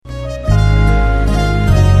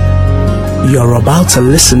You're about to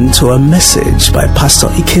listen to a message by Pastor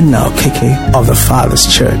Ikenna Okeke of the Father's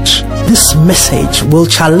Church. This message will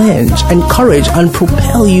challenge, encourage, and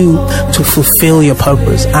propel you to fulfill your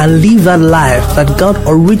purpose and live that life that God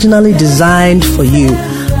originally designed for you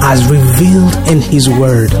as revealed in His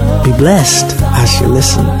Word. Be blessed as you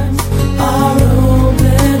listen.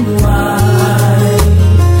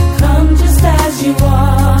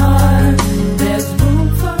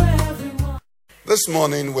 This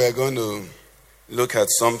morning we're going to look at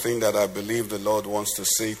something that I believe the Lord wants to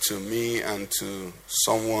say to me and to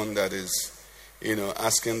someone that is,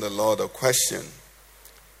 asking the Lord a question.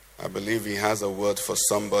 I believe He has a word for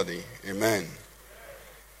somebody. Amen.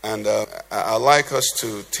 And I'd like us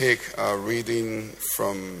to take our reading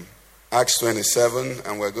from Acts 27,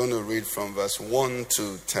 and we're going to read from verse 1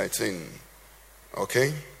 to 13.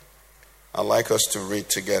 Okay? I'd like us to read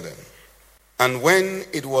together. And when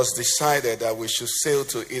it was decided that we should sail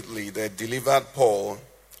to Italy, they delivered Paul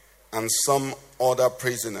and some other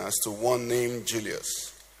prisoners to one named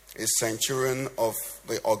Julius, a centurion of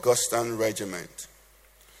the Augustan regiment.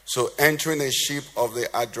 So entering a ship of the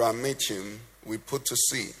Adramyttium, we put to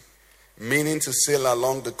sea, meaning to sail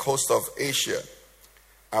along the coast of Asia.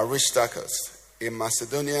 Aristarchus, a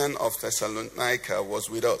Macedonian of Thessalonica, was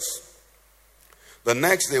with us. The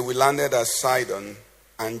next day we landed at Sidon,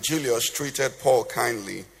 and Julius treated Paul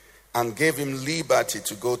kindly and gave him liberty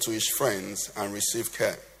to go to his friends and receive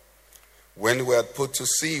care. When we had put to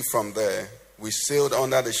sea from there, we sailed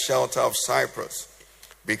under the shelter of Cyprus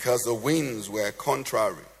because the winds were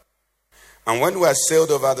contrary. And when we had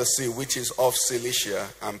sailed over the sea, which is off Cilicia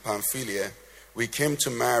and Pamphylia, we came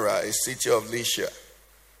to Myra, a city of Lycia.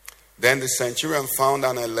 Then the centurion found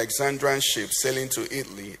an Alexandrian ship sailing to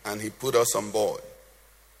Italy, and he put us on board.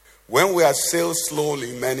 When we had sailed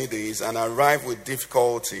slowly many days and arrived with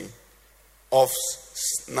difficulty off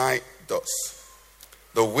Cnidus,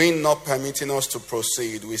 the wind not permitting us to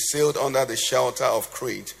proceed, we sailed under the shelter of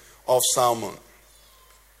Crete off Salmon.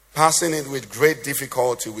 Passing it with great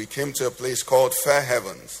difficulty, we came to a place called Fair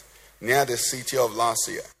Havens, near the city of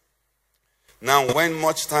Lasea. Now when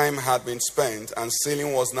much time had been spent and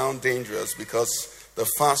sailing was now dangerous because the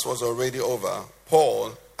fast was already over,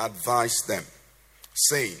 Paul advised them,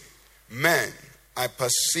 saying, "Men, I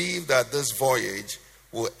perceive that this voyage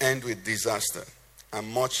will end with disaster and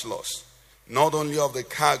much loss, not only of the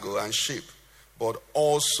cargo and ship, but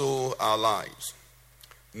also our lives."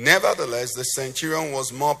 Nevertheless, the centurion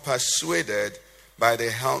was more persuaded by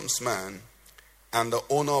the helmsman and the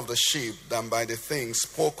owner of the ship than by the things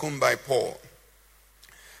spoken by Paul.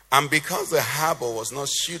 And because the harbor was not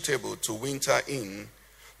suitable to winter in,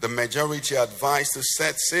 the majority advised to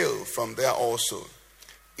set sail from there also,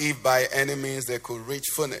 if by any means they could reach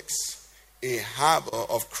Phoenix, a harbor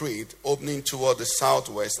of Crete opening toward the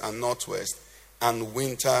southwest and northwest, and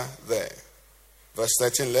winter there. Verse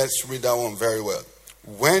 13, let's read that one very well.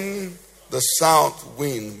 When the south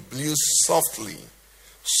wind blew softly,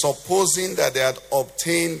 supposing that they had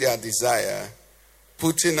obtained their desire,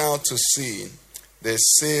 putting out to sea, they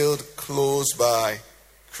sailed close by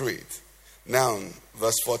Crete. Now,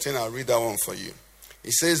 verse 14, I'll read that one for you.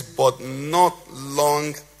 It says, but not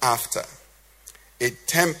long after, a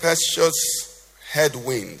tempestuous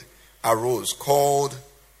headwind arose called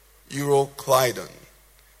Euroclydon.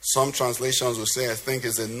 Some translations will say, I think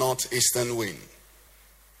it's a northeastern wind.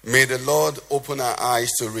 May the Lord open our eyes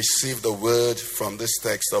to receive the word from this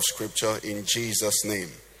text of scripture in Jesus'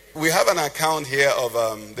 name. We have an account here of,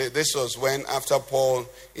 this was when after Paul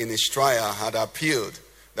in his trial had appealed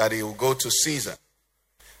that he would go to Caesar.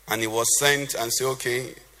 And he was sent and said,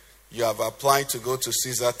 okay, you have applied to go to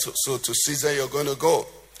Caesar, so to Caesar you're going to go.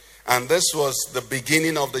 And this was the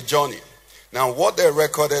beginning of the journey. Now what they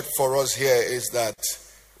recorded for us here is that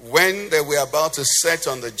when they were about to set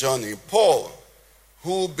on the journey, Paul,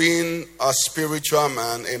 who being a spiritual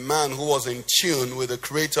man, a man who was in tune with the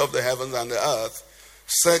creator of the heavens and the earth,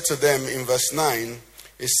 said to them in verse 9,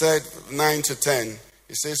 he said 9 to 10,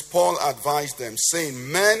 he says, Paul advised them,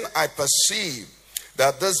 saying, men, I perceive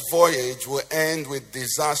that this voyage will end with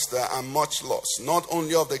disaster and much loss, not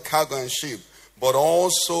only of the cargo and ship, but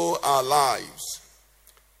also our lives.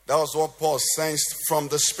 That was what Paul sensed from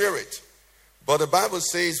the Spirit. But the Bible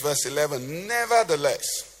says, verse 11, nevertheless,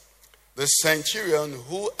 the centurion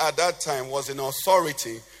who at that time was in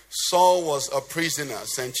authority, Saul was a prisoner,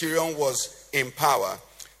 centurion was in power.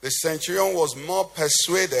 The centurion was more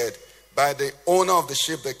persuaded by the owner of the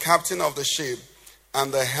ship, the captain of the ship,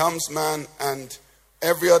 and the helmsman, and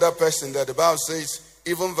every other person that the Bible says,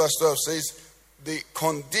 even verse 12 says, the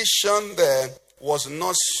condition there was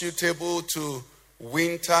not suitable to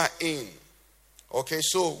winter in. Okay,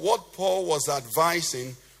 so what Paul was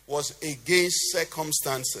advising was against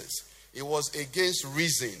circumstances. It was against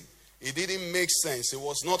reason. It didn't make sense. It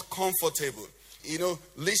was not comfortable.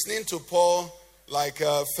 Listening to Paul, like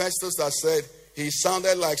Festus has said, he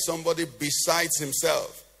sounded like somebody besides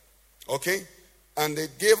himself. Okay? And they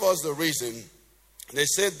gave us the reason. They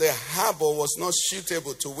said the harbor was not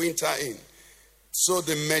suitable to winter in. So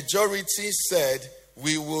the majority said,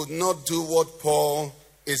 we will not do what Paul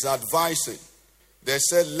is advising. They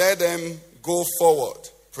said, let them go forward.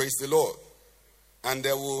 Praise the Lord. And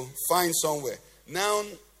they will find somewhere. Now,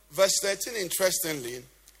 verse 13, interestingly,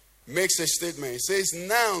 makes a statement. It says,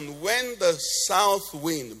 now when the south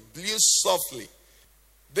wind blew softly,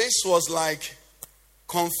 this was like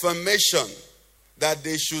confirmation that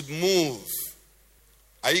they should move.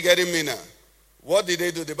 Are you getting me now? What did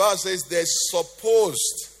they do? The Bible says they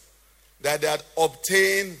supposed that they had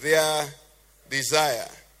obtained their desire.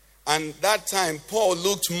 And that time, Paul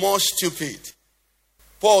looked more stupid.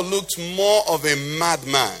 Paul looked more of a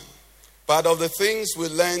madman. Part of the things we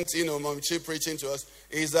learned, Mom Chi preaching to us,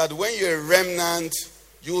 is that when you're a remnant,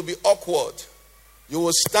 you will be awkward. You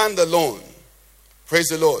will stand alone. Praise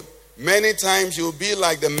the Lord. Many times you will be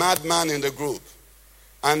like the madman in the group.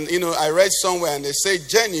 And, I read somewhere and they say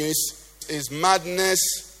genius is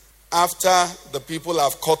madness after the people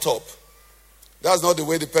have caught up. That's not the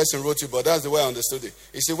way the person wrote it, but that's the way I understood it.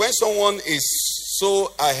 You see, when someone is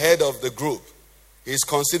so ahead of the group, he's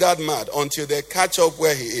considered mad until they catch up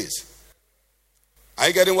where he is. Are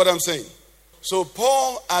you getting what I'm saying? So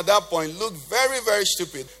Paul, at that point, looked very, very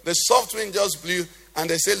stupid. The soft wind just blew, and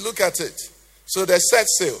they said, look at it. So they set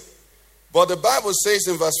sail. But the Bible says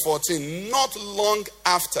in verse 14, not long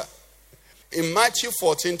after, in Matthew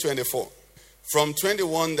 14:24, from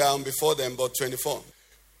 21 down before them, but 24,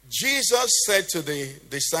 Jesus said to the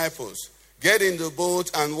disciples, get in the boat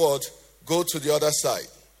and what? Go to the other side.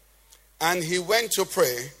 And he went to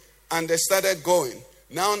pray, and they started going.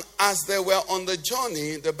 Now, as they were on the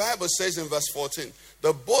journey, the Bible says in verse 14,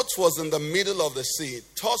 the boat was in the middle of the sea,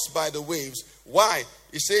 tossed by the waves. Why?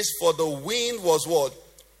 It says, for the wind was what?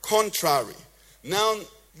 Contrary. Now,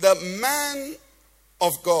 the man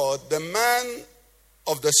of God, the man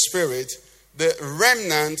of the Spirit, the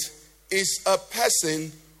remnant, is a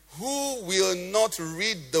person who will not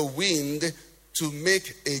read the wind to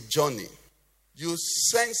make a journey. You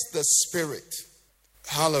sense the Spirit.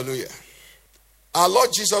 Hallelujah. Our Lord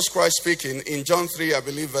Jesus Christ speaking in John 3, I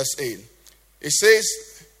believe, verse 8. It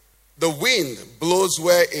says, the wind blows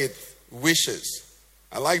where it wishes.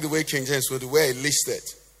 I like the way King James put it, where it listed.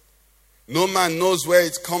 No man knows where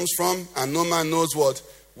it comes from, and no man knows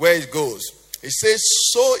where it goes. It says,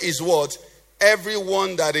 so is what?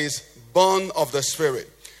 Everyone that is born of the Spirit.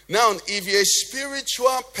 Now, if you're a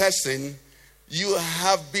spiritual person, you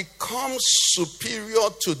have become superior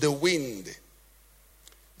to the wind.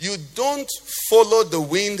 You don't follow the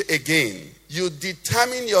wind again. You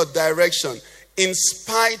determine your direction in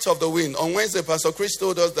spite of the wind. On Wednesday, Pastor Chris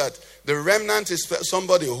told us that the remnant is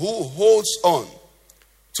somebody who holds on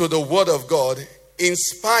to the word of God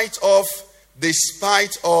despite of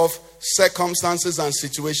circumstances and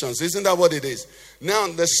situations. Isn't that what it is? Now,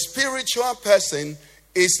 the spiritual person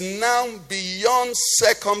is now beyond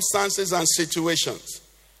circumstances and situations.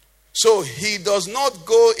 So he does not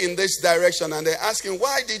go in this direction. And they ask him,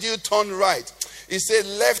 why did you turn right? He said,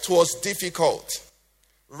 left was difficult.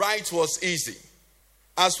 Right was easy.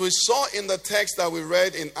 As we saw in the text that we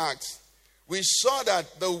read in Acts, we saw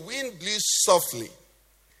that the wind blew softly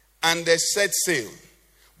and they set sail.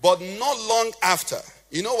 But not long after.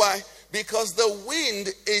 You know why? Because the wind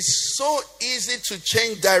is so easy to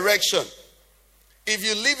change direction. If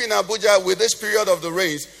you live in Abuja with this period of the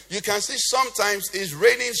rains, you can see sometimes it's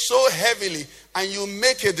raining so heavily and you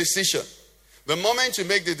make a decision. The moment you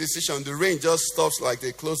make the decision, the rain just stops like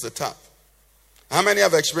they close the tap. How many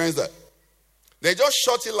have experienced that? They just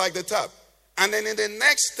shut it like the tap. And then in the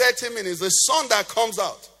next 30 minutes, the sun that comes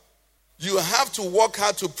out, you have to work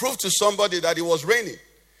hard to prove to somebody that it was raining.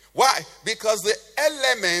 Why? Because the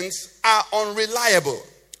elements are unreliable,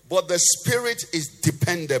 but the Spirit is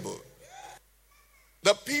dependable.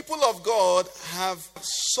 The people of God have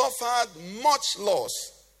suffered much loss,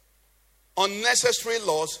 unnecessary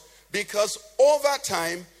loss, because over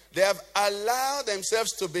time they have allowed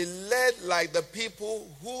themselves to be led like the people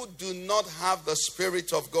who do not have the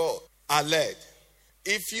Spirit of God are led.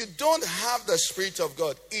 If you don't have the Spirit of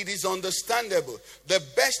God, it is understandable. The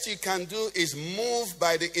best you can do is move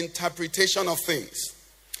by the interpretation of things.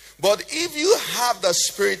 But if you have the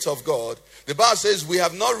Spirit of God, the Bible says we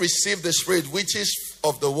have not received the Spirit which is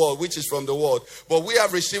of the world, which is from the world, but we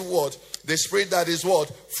have received what? The Spirit that is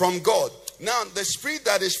what? From God. Now, the spirit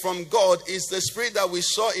that is from God is the spirit that we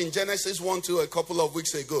saw in Genesis 1-2 a couple of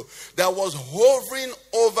weeks ago, that was hovering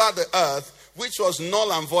over the earth, which was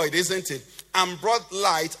null and void, isn't it? And brought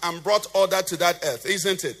light and brought order to that earth,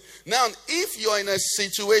 isn't it? Now, if you're in a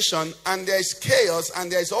situation and there's chaos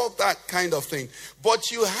and there's all that kind of thing,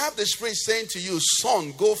 but you have the Spirit saying to you,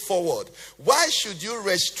 son, go forward. Why should you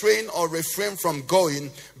restrain or refrain from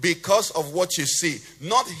going? Because of what you see.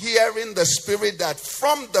 Not hearing the Spirit that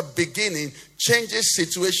from the beginning changes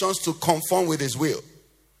situations to conform with His will.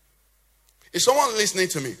 Is someone listening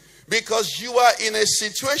to me? Because you are in a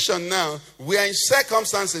situation now, we are in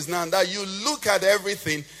circumstances now that you look at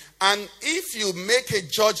everything, and if you make a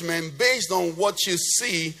judgment based on what you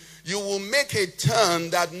see, you will make a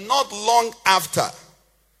turn that not long after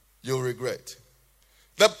you'll regret.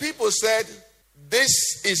 The people said,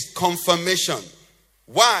 this is confirmation.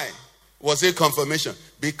 Why was it confirmation?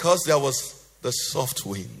 Because there was the soft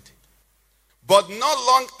wind. But not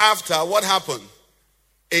long after, what happened?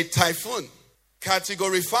 A typhoon,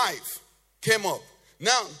 category 5, came up.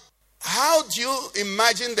 Now, how do you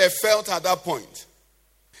imagine they felt at that point?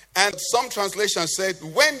 And some translations said,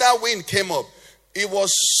 when that wind came up, it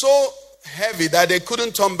was so heavy that they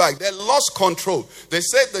couldn't turn back. They lost control. They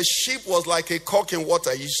said the ship was like a cork in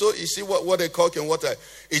water. You see what a cork in water,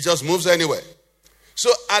 it just moves anywhere.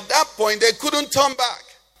 So at that point, they couldn't turn back.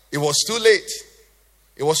 It was too late.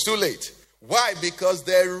 It was too late. Why? Because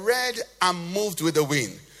they read and moved with the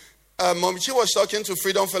wind. Momichi was talking to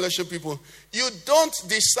Freedom Fellowship people. You don't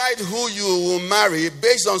decide who you will marry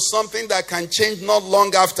based on something that can change not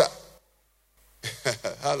long after.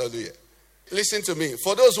 Hallelujah. Listen to me.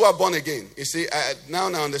 For those who are born again, you see, now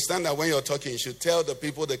I understand that when you're talking, you should tell the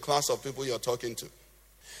people, the class of people you're talking to.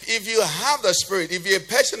 If you have the Spirit, if you're a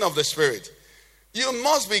person of the Spirit, you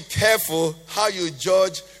must be careful how you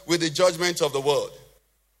judge with the judgment of the world.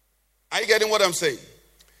 Are you getting what I'm saying?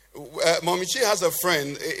 Momichi has a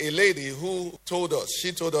friend, a lady who told us,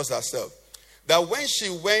 she told us herself, that when she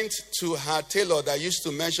went to her tailor that used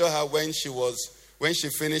to measure her when she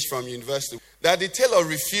finished from university, that the tailor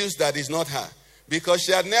refused that is not her because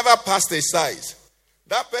she had never passed a size.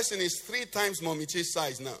 That person is 3 times Momichi's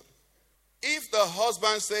size now. If the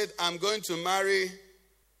husband said, I'm going to marry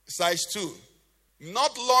size 2,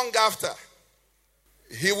 not long after,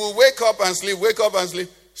 he will wake up and sleep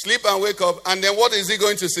and wake up, and then what is he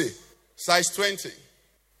going to say? Size 20.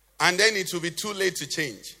 And then it will be too late to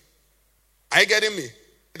change. Are you getting me?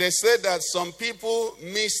 They said that some people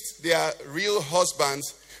missed their real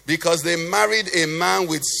husbands because they married a man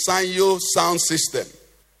with Sanyo sound system.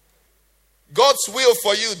 God's will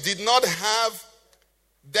for you did not have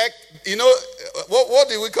deck. You know, what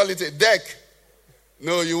do we call it? A deck?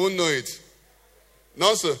 No, you won't know it.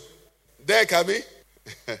 No, sir. Deck, Abby?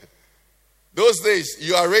 Those days,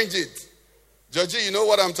 you arrange it. Georgie, you know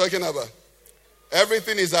what I'm talking about.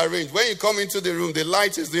 Everything is arranged. When you come into the room, the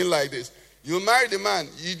light is doing like this. You married a man.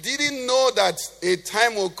 You didn't know that a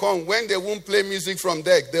time will come when they won't play music from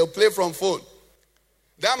deck. They'll play from phone.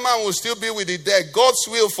 That man will still be with the deck. God's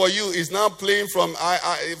will for you is now playing from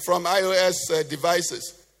iOS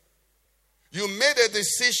devices. You made a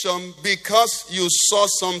decision because you saw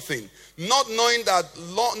something, not knowing that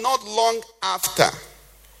not long after,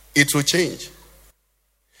 it will change.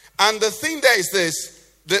 And the thing there is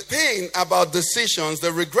this, the pain about decisions,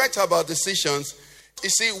 the regret about decisions, you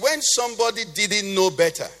see, when somebody didn't know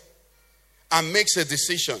better and makes a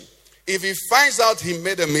decision, if he finds out he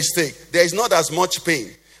made a mistake, there is not as much pain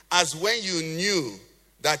as when you knew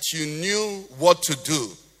that you knew what to do,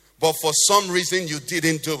 but for some reason you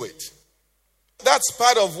didn't do it. That's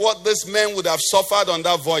part of what this man would have suffered on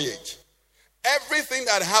that voyage. Everything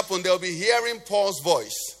that happened, they'll be hearing Paul's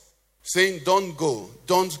voice saying, don't go,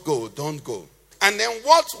 don't go, don't go. And then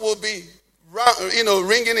what will be,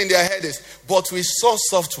 ringing in their head is, but we saw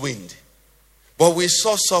soft wind. But we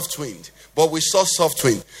saw soft wind. But we saw soft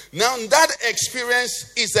wind. Now that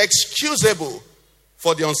experience is excusable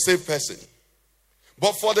for the unsaved person.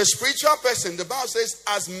 But for the spiritual person, the Bible says,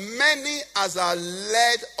 as many as are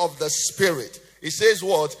led of the Spirit. It says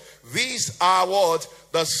what? These are what?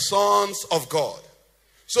 The sons of God.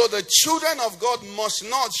 So the children of God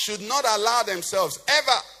should not allow themselves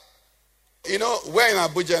ever. We're in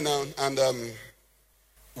Abuja now, and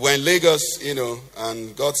we're in Lagos,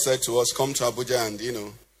 and God said to us, come to Abuja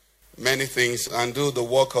and, many things, and do the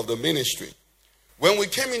work of the ministry. When we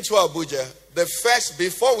came into Abuja,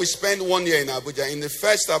 before we spent 1 year in Abuja, in the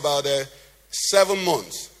first about 7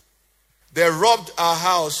 months, they robbed our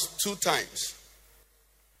house 2 times.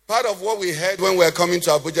 Part of what we heard when we were coming to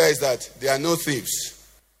Abuja is that there are no thieves.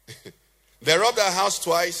 They robbed our house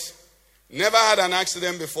twice, never had an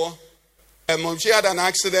accident before. She had an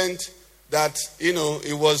accident that,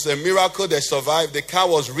 it was a miracle they survived. The car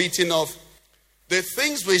was written off. The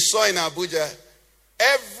things we saw in Abuja,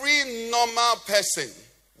 every normal person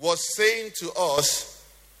was saying to us,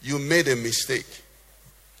 you made a mistake.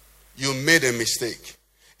 You made a mistake.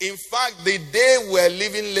 In fact, the day we were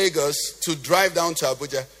leaving Lagos to drive down to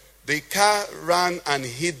Abuja, the car ran and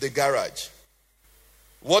hit the garage.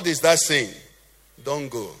 What is that saying? Don't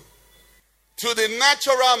go. To the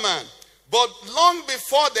natural man. But long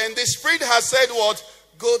before then, the Spirit has said what?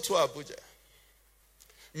 Go to Abuja.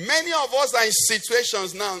 Many of us are in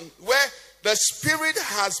situations now where the Spirit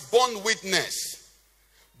has borne witness,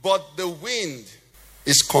 but the wind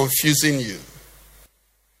is confusing you.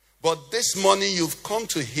 But this morning you've come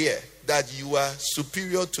to hear that you are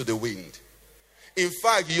superior to the wind. In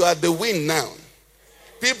fact, you are the wind now.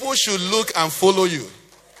 People should look and follow you.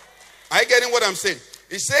 Are you getting what I'm saying?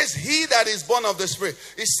 It says, he that is born of the Spirit.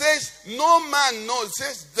 It says, no man knows. It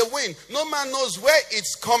says, the wind. No man knows where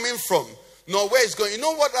it's coming from, nor where it's going. You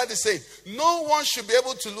know what that is saying? No one should be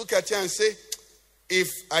able to look at you and say, if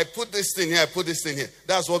I put this thing here, I put this thing here.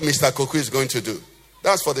 That's what Mr. Koku is going to do.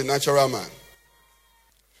 That's for the natural man.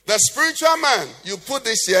 The spiritual man, you put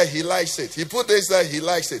this here, he likes it. You put this there, he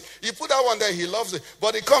likes it. You put that one there, he loves it.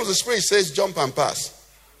 But it comes, the Spirit says, jump and pass.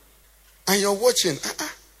 And you're watching.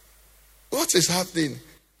 What is happening?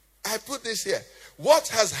 I put this here. What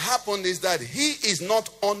has happened is that he is not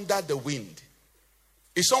under the wind.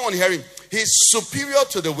 Is someone hearing? He's superior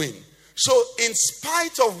to the wind. So in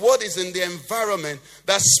spite of what is in the environment,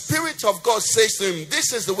 the Spirit of God says to him,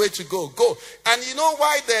 this is the way to go. Go. And you know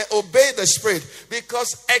why they obey the Spirit?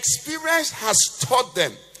 Because experience has taught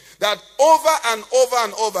them that over and over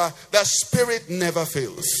and over, the Spirit never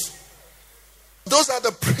fails. Those are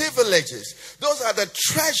the privileges. Those are the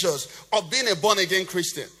treasures of being a born-again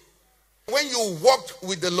Christian. When you walk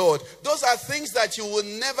with the Lord, those are things that you will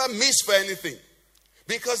never miss for anything.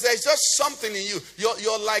 Because there's just something in you.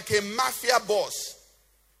 You're like a mafia boss.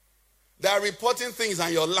 They are reporting things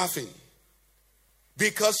and you're laughing.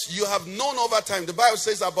 Because you have known over time. The Bible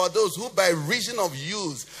says about those who by reason of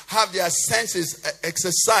use have their senses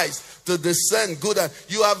exercised to discern good. And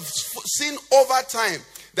you have seen over time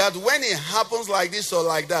that when it happens like this or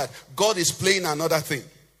like that, God is playing another thing.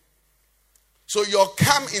 So you're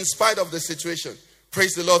calm in spite of the situation.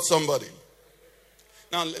 Praise the Lord, somebody.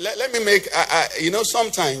 Now, let me make,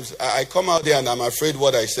 sometimes I come out there and I'm afraid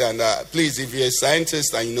what I say. And please, if you're a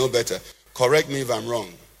scientist and you know better, correct me if I'm wrong.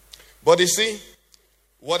 But you see,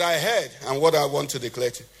 what I heard and what I want to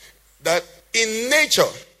declare to you, that in nature,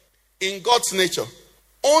 in God's nature,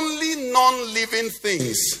 only non-living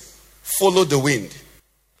things follow the wind.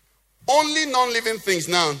 Only non-living things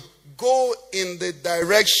now go in the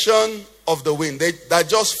direction of the wind. That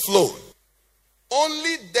just flow.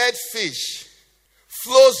 Only dead fish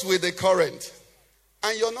flows with the current,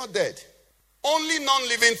 and you're not dead. Only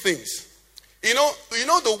non-living things. You know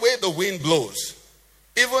the way the wind blows.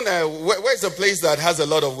 Even where's the place that has a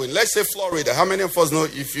lot of wind? Let's say Florida. How many of us know?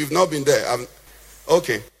 If you've not been there,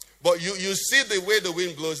 okay. But you see the way the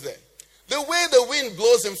wind blows there. The way the wind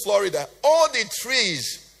blows in Florida, all the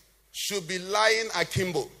trees should be lying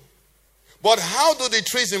akimbo. But how do the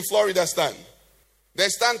trees in Florida stand? They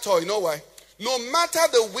stand tall. You know why? No matter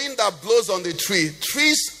the wind that blows on the tree,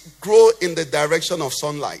 trees grow in the direction of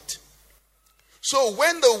sunlight. So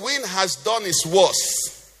when the wind has done its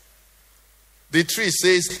worst, the tree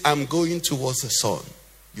says, I'm going towards the sun.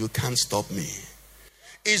 You can't stop me.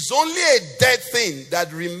 It's only a dead thing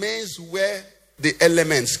that remains where the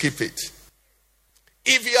elements keep it.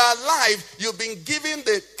 If you are alive, you've been given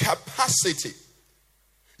the capacity.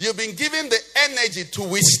 You've been given the energy to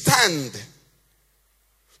withstand,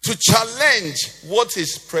 to challenge what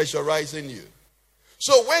is pressurizing you.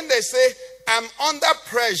 So when they say, I'm under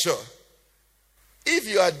pressure, if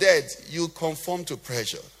you are dead, you conform to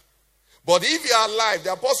pressure. But if you are alive,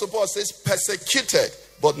 the Apostle Paul says, persecuted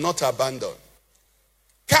but not abandoned.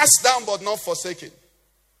 Cast down but not forsaken.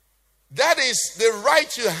 That is the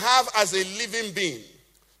right you have as a living being,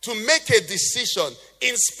 to make a decision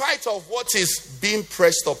in spite of what is being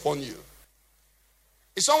pressed upon you.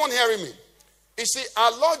 Is someone hearing me? You see,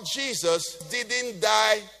 our Lord Jesus didn't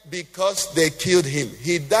die because they killed him.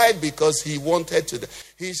 He died because he wanted to die.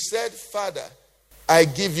 He said, Father, I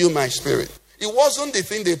give you my spirit. It wasn't the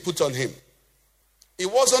thing they put on him.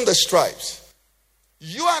 It wasn't the stripes.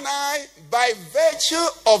 You and I, by virtue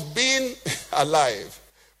of being alive,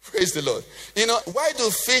 praise the Lord. Why do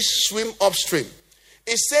fish swim upstream?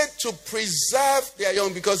 It said to preserve their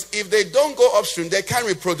young, because if they don't go upstream, they can't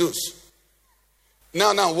reproduce.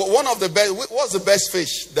 Now, one of the best, what's the best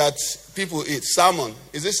fish that people eat? Salmon.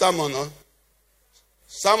 Is it salmon? Or?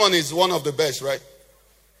 Salmon is one of the best, right?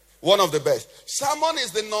 One of the best. Salmon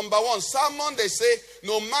is the number one. Salmon, they say,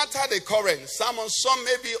 no matter the current, salmon, some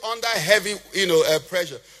may be under heavy,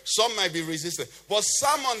 pressure. Some might be resistant. But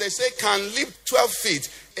salmon, they say, can leap 12 feet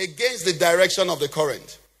against the direction of the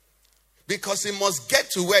current. Because he must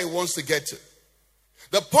get to where he wants to get to.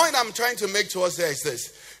 The point I'm trying to make to us here is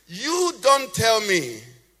this. You don't tell me,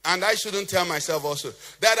 and I shouldn't tell myself also,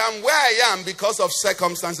 that I'm where I am because of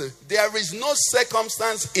circumstances. There is no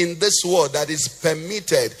circumstance in this world that is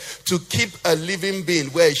permitted to keep a living being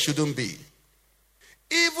where it shouldn't be.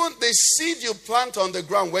 Even the seed you plant on the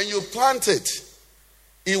ground, when you plant it,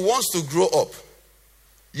 it wants to grow up.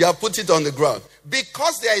 You have put it on the ground.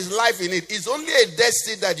 Because there is life in it, it's only a dead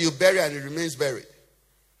seed that you bury and it remains buried.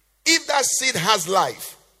 If that seed has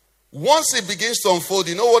life, once it begins to unfold,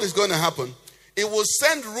 you know what is going to happen? It will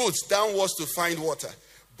send roots downwards to find water.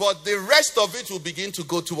 But the rest of it will begin to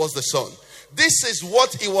go towards the sun. This is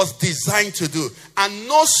what it was designed to do. And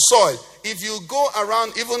no soil. If you go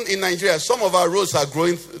around, even in Nigeria, some of our roads are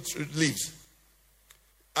growing leaves.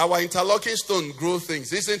 Our interlocking stone grow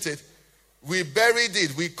things, isn't it? We buried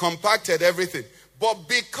it. We compacted everything. But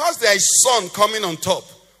because there is sun coming on top,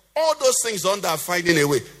 all those things are finding a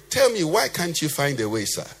way. Tell me, why can't you find a way,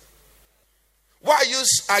 sir? Why are you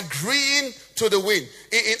agreeing to the wind?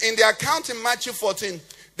 In the account in Matthew 14,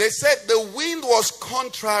 they said the wind was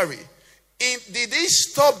contrary. Did it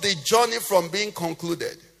stop the journey from being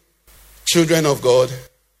concluded? Children of God,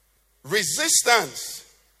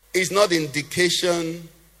 resistance is not indication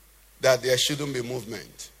that there shouldn't be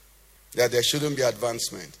movement, that there shouldn't be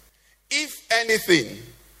advancement. If anything,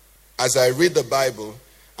 as I read the Bible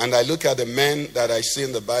and I look at the men that I see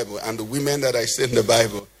in the Bible and the women that I see in the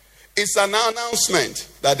Bible, it's an announcement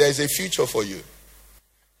that there is a future for you.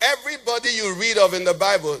 Everybody you read of in the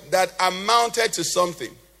Bible that amounted to something,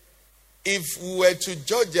 if we were to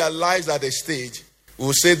judge their lives at a stage, we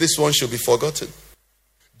would say this one should be forgotten.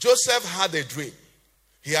 Joseph had a dream.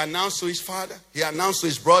 He announced to his father, he announced to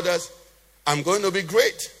his brothers, I'm going to be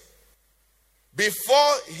great.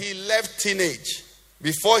 Before he left teenage,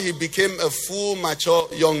 before he became a full, mature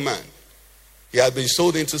young man, he had been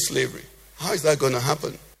sold into slavery. How is that going to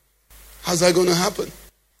happen? How's that going to happen?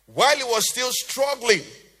 While he was still struggling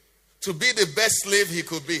to be the best slave he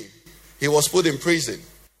could be, he was put in prison.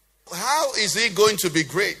 How is he going to be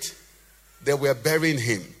great? They were burying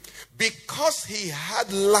him. Because he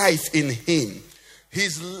had life in him,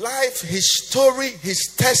 his life, his story,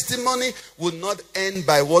 his testimony would not end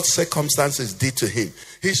by what circumstances did to him.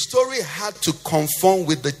 His story had to conform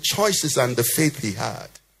with the choices and the faith he had.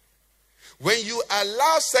 When you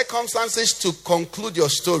allow circumstances to conclude your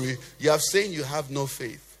story, you are saying you have no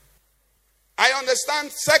faith. I understand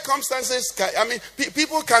circumstances.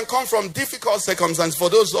 People can come from difficult circumstances. For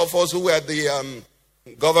those of us who were the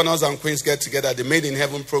governors and queens get together, the Made in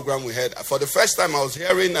Heaven program we had. For the first time, I was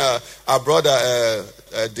hearing our brother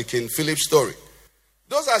Deacon Philip's story.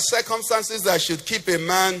 Those are circumstances that should keep a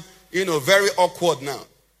man, very awkward now.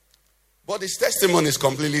 But his testimony is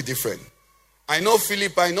completely different. I know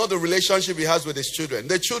Philip, I know the relationship he has with his children.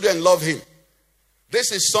 The children love him. This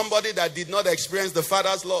is somebody that did not experience the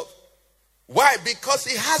Father's love. Why? Because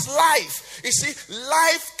he has life. You see,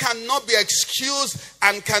 life cannot be excused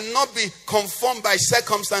and cannot be conformed by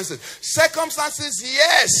circumstances. Circumstances,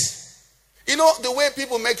 yes. The way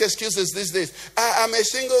people make excuses these days. I'm a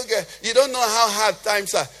single girl. You don't know how hard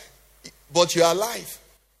times are. But you are alive.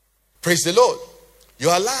 Praise the Lord. You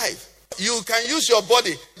are alive. You can use your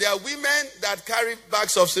body. There are women that carry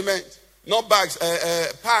bags of cement. Not bags,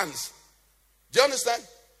 pans. Do you understand?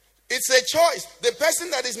 It's a choice. The person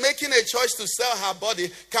that is making a choice to sell her body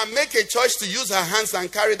can make a choice to use her hands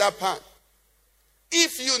and carry that pan.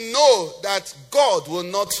 If you know that God will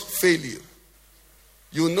not fail you,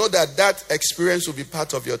 you know that that experience will be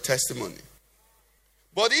part of your testimony.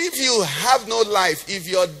 But if you have no life, if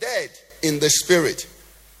you're dead in the spirit,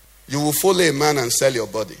 you will follow a man and sell your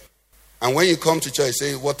body. And when you come to church,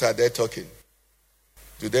 say, what are they talking?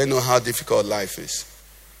 Do they know how difficult life is?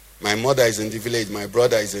 My mother is in the village. My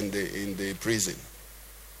brother is in the prison.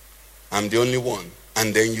 I'm the only one.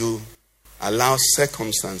 And then you allow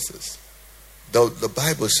circumstances. The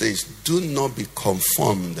Bible says, do not be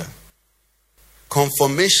conformed.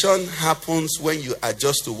 Conformation happens when you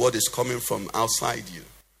adjust to what is coming from outside you.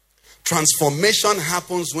 Transformation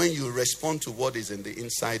happens when you respond to what is in the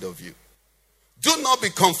inside of you. Do not be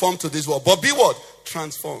conformed to this world, but be what?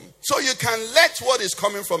 Transformed. So you can let what is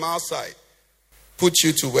coming from outside put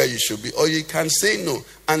you to where you should be. Or you can say no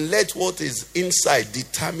and let what is inside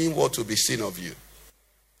determine what will be seen of you.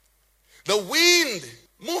 The wind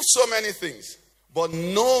moves so many things, but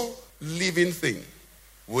no living thing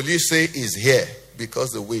will you say is here because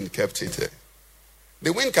the wind kept it there?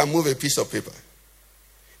 The wind can move a piece of paper.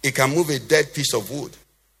 It can move a dead piece of wood.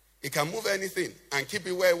 It can move anything and keep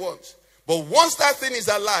it where it wants. But once that thing is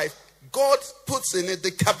alive, God puts in it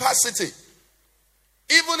the capacity.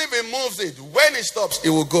 Even if it moves it, when it stops, it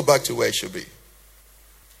will go back to where it should be.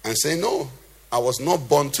 And say, no, I was not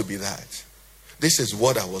born to be that. This is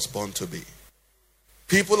what I was born to be.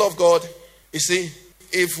 People of God, you see,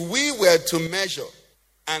 if we were to measure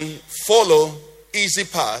and follow easy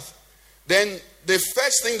path, then the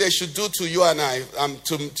first thing they should do to you and I,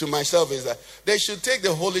 to myself, is that they should take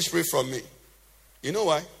the Holy Spirit from me. You know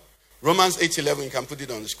why? Romans 8:11, you can put it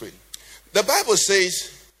on the screen. The Bible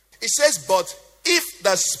says, but if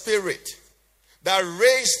the Spirit that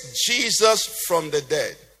raised Jesus from the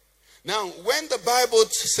dead. Now, when the Bible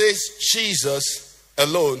says Jesus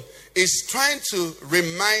alone, it's trying to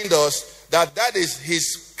remind us that that is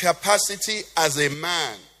his capacity as a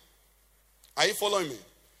man. Are you following me?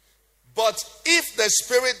 But if the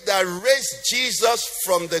Spirit that raised Jesus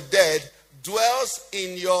from the dead dwells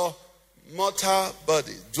in your mortal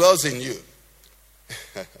body, dwells in you.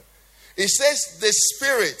 It says the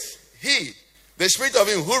Spirit, the Spirit of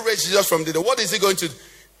him who raised Jesus from the dead, what is he going to do?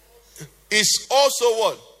 Is also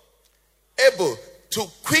what? Able to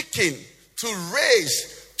quicken, to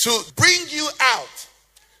raise, to bring you out.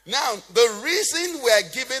 Now, the reason we are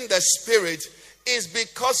given the Spirit is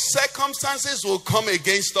because circumstances will come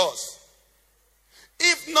against us.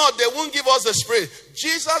 If not, they won't give us the Spirit.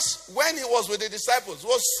 Jesus, when he was with the disciples,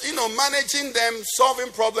 was, managing them,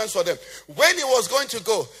 solving problems for them. When he was going to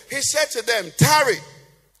go, he said to them, tarry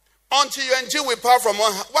until you endure with power from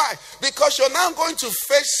on high. Why? Because you're now going to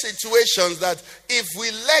face situations that if we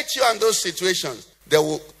let you in those situations, they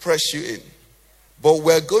will press you in. But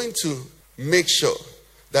we're going to make sure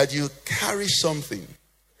that you carry something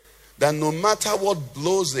that no matter what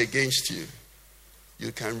blows against you,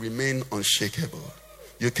 you can remain unshakable.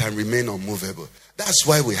 You can remain unmovable. That's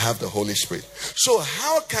why we have the Holy Spirit. So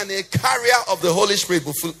how can a carrier of the Holy Spirit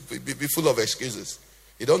be full of excuses?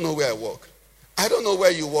 You don't know where I walk. I don't know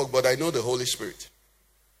where you walk, but I know the Holy Spirit.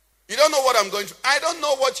 You don't know what I'm going through. I don't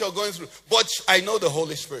know what you're going through, but I know the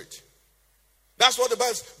Holy Spirit. That's what the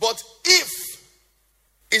Bible says. But if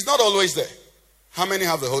it's not always there, how many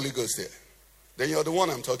have the Holy Ghost there? Then you're the one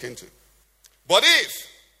I'm talking to. But if,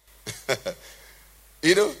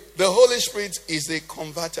 the Holy Spirit is a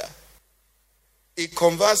converter. It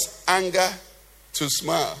converts anger to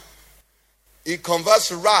smile. It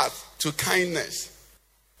converts wrath to kindness.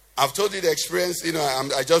 I've told you the experience,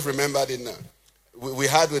 I just remembered it now. We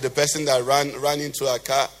had with the person that ran into a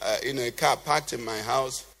car, a car parked in my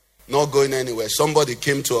house, not going anywhere. Somebody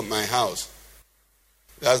came to my house.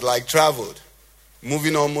 That's like traveled,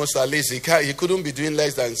 moving almost at least. He couldn't be doing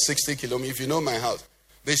less than 60 kilometers. If you know my house,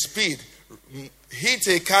 the speed hit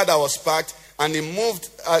a car that was parked, and he moved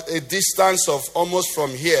at a distance of almost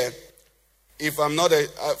from here, if I'm not,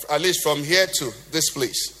 at least from here to this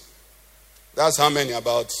place. That's how many?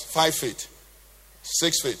 About 5 feet,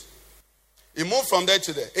 6 feet. He moved from there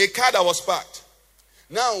to there. A car that was parked.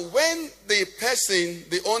 Now, when the person,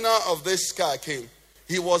 the owner of this car came,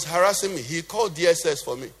 he was harassing me. He called DSS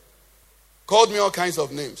for me. Called me all kinds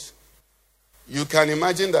of names. You can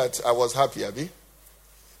imagine that I was happy, Abi.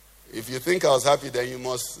 If you think I was happy, then you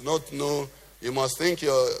must not know. You must think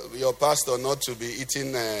your pastor not to be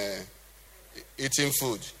eating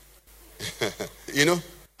food. I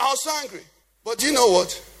was so angry. But you know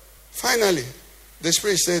what? Finally, the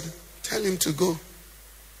Spirit said, tell him to go.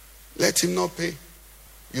 Let him not pay.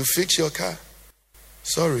 You fix your car.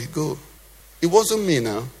 Sorry, go. It wasn't me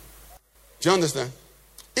now. Do you understand?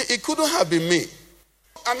 It couldn't have been me.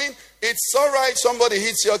 I mean, it's all right. Somebody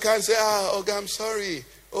hits your car and say, okay, I'm sorry.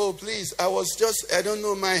 Oh, please, I don't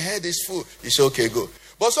know, my head is full. It's okay, go.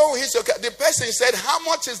 But someone hits your car. The person said, how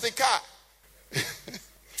much is the car?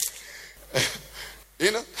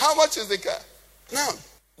 How much is the car? Now,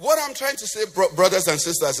 what I'm trying to say, brothers and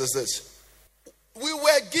sisters, is this. We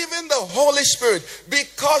were given the Holy Spirit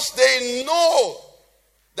because they know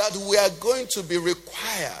that we are going to be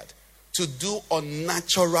required to do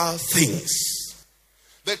unnatural things.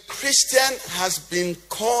 The Christian has been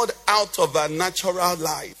called out of a natural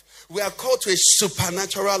life. We are called to a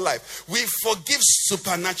supernatural life. We forgive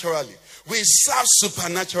supernaturally. We serve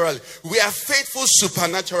supernaturally. We are faithful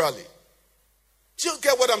supernaturally. Do you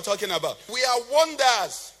get what I'm talking about? We are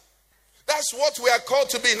wonders. That's what we are called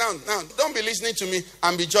to be. Now, don't be listening to me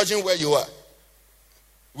and be judging where you are.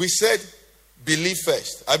 We said, believe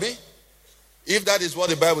first. Abi? If that is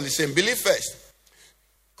what the Bible is saying, believe first.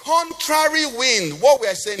 Contrary wind, what we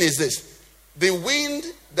are saying is this. The wind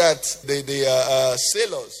that the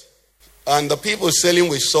sailors and the people sailing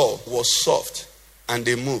with Saul was soft and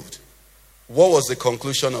they moved, what was the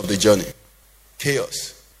conclusion of the journey?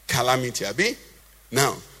 Chaos, calamity. Abi?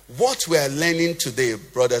 Now, what we are learning today,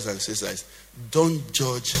 brothers and sisters, don't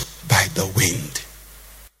judge by the wind.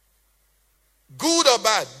 Good or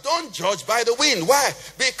bad, don't judge by the wind. Why?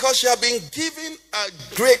 Because you have been given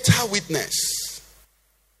a greater witness.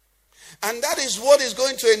 And that is what is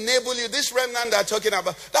going to enable you. This remnant they're talking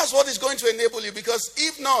about, that's what is going to enable you. Because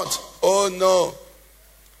if not, oh no.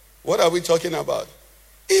 What are we talking about?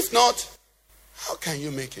 If not, how can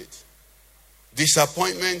you make it?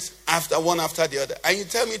 Disappointments one after the other. And you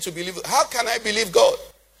tell me to believe. How can I believe God?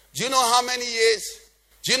 Do you know how many years?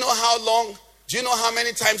 Do you know how long? Do you know how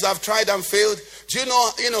many times I've tried and failed? Do you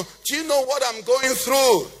know what I'm going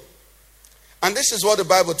through? And this is what the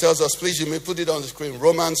Bible tells us. Please, you may put it on the screen.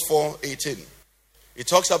 Romans 4:18. It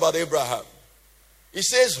talks about Abraham. It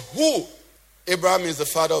says, who? Abraham is the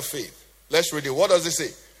father of faith. Let's read it. What does it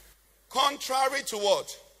say? Contrary to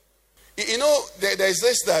what? You know, there's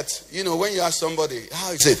this that, when you ask somebody,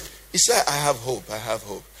 how is it? He said, I have hope, I have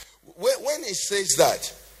hope. When he says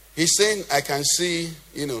that, he's saying, I can see,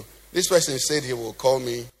 this person said he will call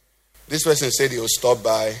me. This person said he will stop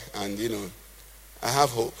by and, I have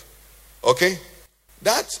hope. Okay?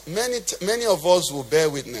 That many of us will bear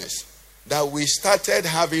witness that we started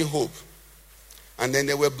having hope. And then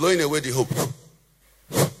they were blowing away the hope.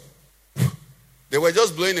 They were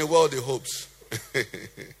just blowing away all the hopes.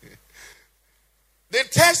 The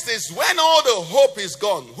test is when all the hope is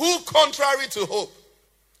gone. Who contrary to hope?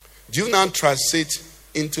 Do you now translate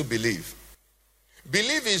into belief?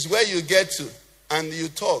 Belief is where you get to and you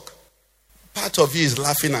talk. Part of you is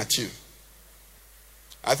laughing at you.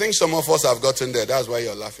 I think some of us have gotten there. That's why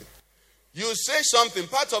you're laughing. You say something,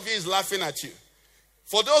 part of you is laughing at you.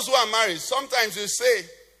 For those who are married, sometimes you say,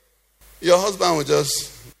 your husband will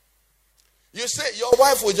just, you say, your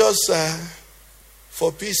wife will just,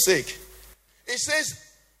 for peace sake. It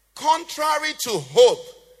says, contrary to hope,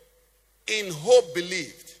 in hope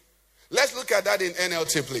believed. Let's look at that in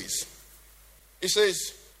NLT, please. It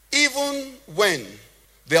says, even when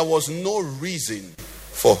there was no reason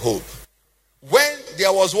for hope. When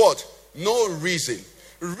there was what? No reason.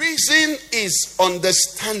 Reason is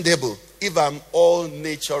understandable if I'm all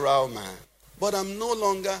natural man. But I'm no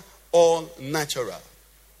longer all natural.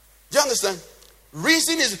 Do you understand?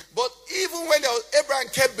 Reason is, but even when Abraham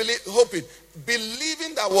kept hoping,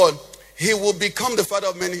 believing that what? He will become the father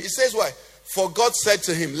of many. He says why? For God said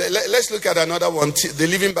to him, let's look at another one, the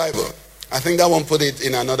Living Bible. I think that one put it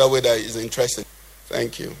in another way that is interesting.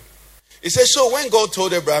 Thank you. It says, so when God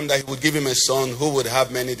told Abraham that he would give him a son who would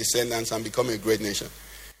have many descendants and become a great nation,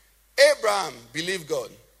 Abraham believed God.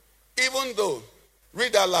 Even though,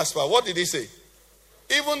 read that last part, what did he say?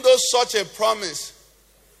 Even though such a promise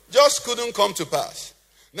just couldn't come to pass.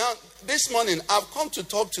 Now, this morning, I've come to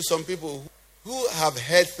talk to some people who have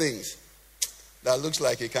heard things that looks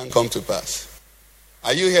like it can't come to pass.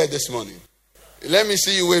 Are you here this morning? Let me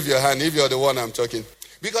see you wave your hand if you're the one I'm talking.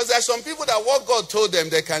 Because there are some people that what God told them,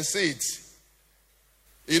 they can see it.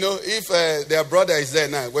 If their brother is there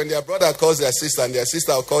now, when their brother calls their sister and their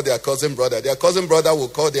sister will call their cousin brother will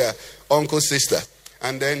call their uncle sister.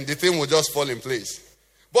 And then the thing will just fall in place.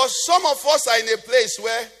 But some of us are in a place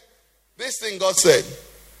where this thing God said,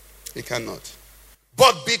 He cannot.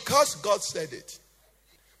 But because God said it,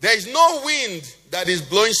 there is no wind that is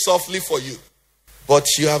blowing softly for you. But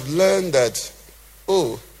you have learned that,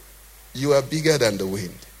 you are bigger than the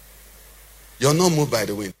wind. You're not moved by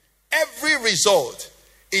the wind. Every result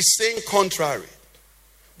is saying contrary.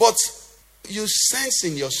 But you sense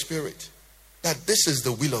in your spirit that this is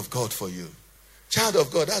the will of God for you. Child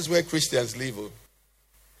of God, that's where Christians live.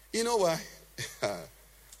 You know why?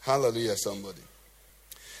 Hallelujah, somebody.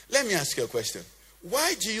 Let me ask you a question.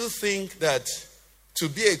 Why do you think that to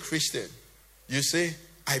be a Christian, you say,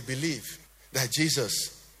 I believe that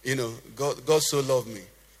Jesus, God so loved me.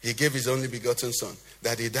 He gave his only begotten son,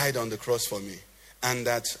 that he died on the cross for me. And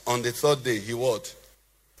that on the third day, he what?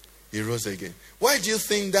 He rose again. Why do you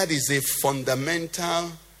think that is a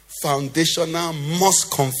fundamental, foundational,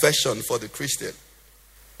 must confession for the Christian?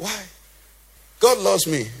 Why? God loves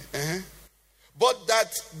me. But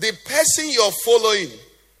that the person you're following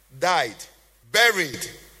died, buried,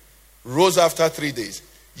 rose after 3 days.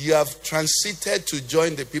 You have transited to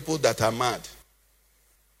join the people that are mad.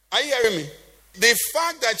 Are you hearing me? The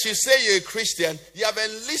fact that you say you're a Christian, you have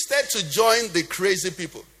enlisted to join the crazy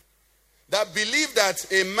people that believe that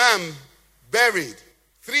a man buried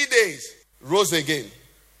 3 days, rose again,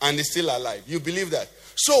 and is still alive. You believe that.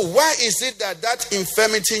 So why is it that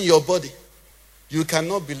infirmity in your body, you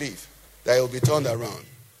cannot believe that it will be turned around.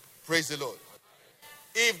 Praise the Lord.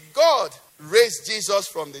 If God raised Jesus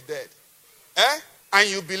from the dead, and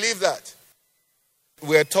you believe that,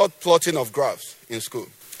 we're taught plotting of graphs in school.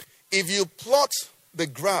 If you plot the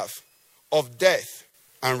graph of death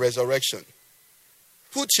and resurrection,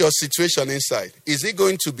 put your situation inside. Is it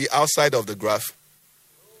going to be outside of the graph?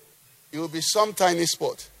 It will be some tiny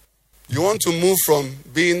spot. You want to move from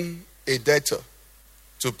being a debtor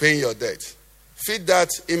to paying your debt. Fit that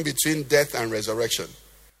in between death and resurrection.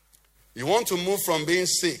 You want to move from being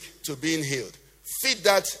sick to being healed. Fit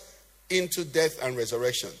that into death and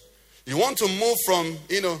resurrection. You want to move from,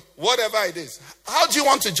 whatever it is. How do you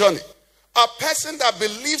want to journey? A person that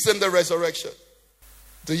believes in the resurrection.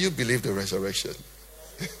 Do you believe the resurrection?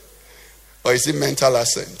 Or is it mental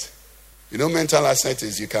assent? Mental assent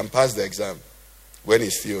is you can pass the exam when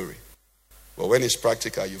it's theory. But when it's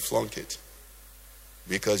practical, you flunk it.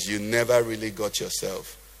 Because you never really got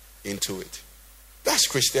yourself into it. That's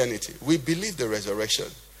Christianity. We believe the resurrection.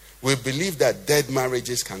 We believe that dead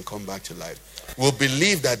marriages can come back to life. We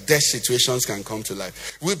believe that death situations can come to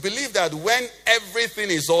life. We believe that when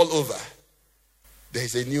everything is all over, there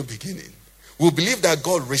is a new beginning. We believe that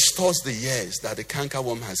God restores the years that the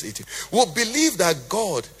cankerworm has eaten. We believe that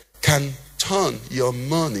God can turn your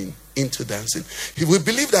mourning into dancing. We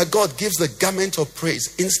believe that God gives the garment of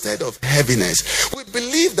praise instead of heaviness. We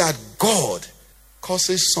believe that God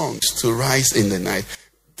causes songs to rise in the night.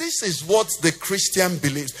 This is what the Christian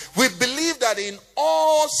believes. We believe that in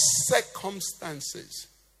all circumstances,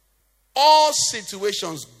 all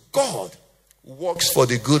situations, God works for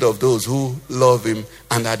the good of those who love him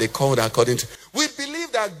and are called according to. We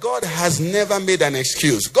believe that God has never made an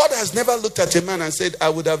excuse. God has never looked at a man and said, I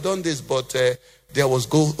would have done this, but there was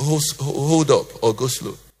hold up or go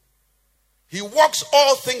slow. He works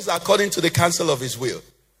all things according to the counsel of his will.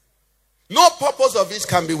 No purpose of his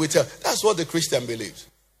can be withheld. That's what the Christian believes.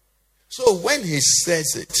 So when he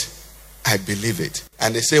says it, I believe it.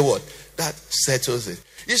 And they say what? That settles it.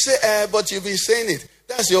 You say, but you've been saying it.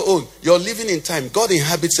 That's your own. You're living in time. God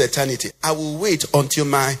inhabits eternity. I will wait until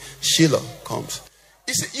my Shiloh comes.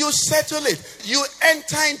 You see, you settle it. You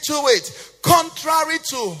enter into it. Contrary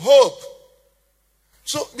to hope.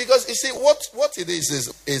 So, because you see, what it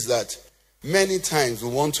is that many times we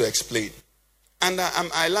want to explain. And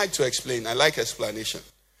I like to explain. I like explanation.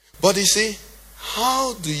 But you see,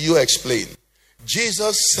 how do you explain?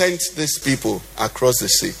 Jesus sent these people across the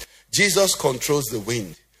sea. Jesus controls the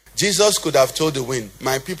wind. Jesus could have told the wind,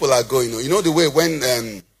 my people are going. You know the way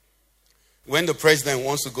when the president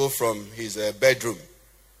wants to go from his bedroom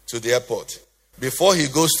to the airport, before he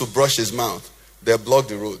goes to brush his mouth, they block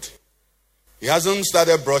the road. He hasn't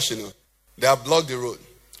started brushing. They have blocked the road.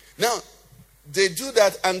 Now, they do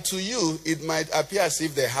that, and to you, it might appear as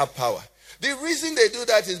if they have power. The reason they do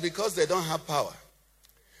that is because they don't have power.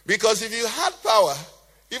 Because if you had power,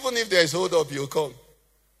 even if there is hold up, you'll come.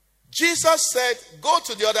 Jesus said, go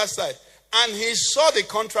to the other side. And he saw the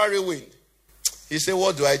contrary wind. He said,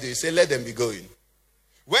 what do I do? He said, let them be going.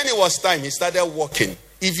 When it was time, he started walking.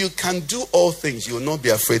 If you can do all things, you will not be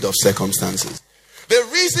afraid of circumstances. The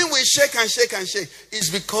reason we shake and shake and shake is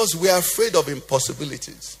because we are afraid of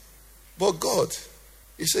impossibilities. But God,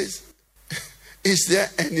 he says, is there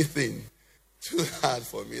anything too hard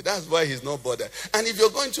for me? That's why he's not bothered. And if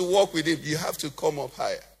you're going to walk with him, you have to come up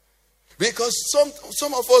higher. Because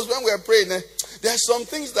some of us, when we're praying, there are some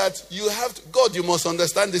things that you have to, God, you must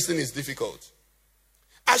understand this thing is difficult.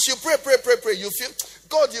 As you pray, you feel,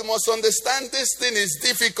 God, you must understand this thing is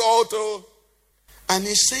difficult. Oh. And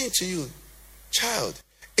he's saying to you, child,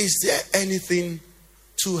 is there anything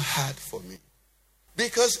too hard for me?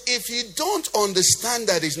 Because if you don't understand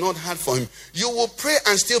that it's not hard for him, you will pray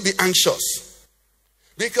and still be anxious.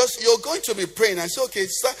 Because you're going to be praying and say, okay,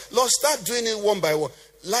 Lord, start doing it one by one.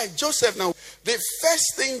 Like Joseph now, the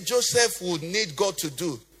first thing Joseph would need God to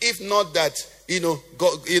do, if not that,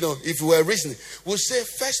 God, if we were reasoning, would say,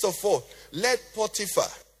 first of all, let Potiphar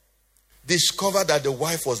discover that the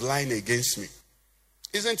wife was lying against me.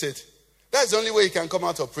 Isn't it? That's the only way he can come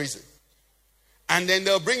out of prison. And then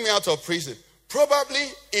they'll bring me out of prison. Probably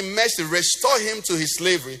in mercy, restore him to his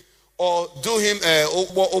slavery or do him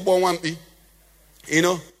Obawampi.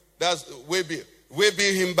 That's way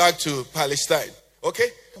him back to Palestine. Okay?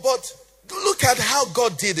 But look at how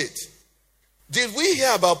God did it. Did we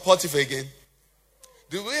hear about Potiphar again?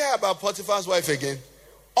 Did we hear about Potiphar's wife again?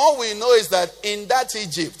 All we know is that in that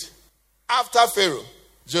Egypt, after Pharaoh,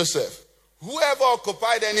 Joseph, whoever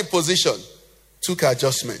occupied any position took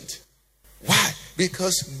adjustment. Why?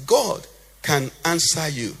 Because God can answer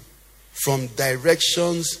you from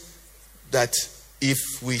directions that if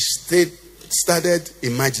we stay started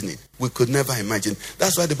imagining, we could never imagine.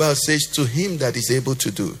 That's why the Bible says, to him that is able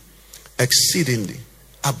to do exceedingly,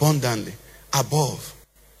 abundantly, above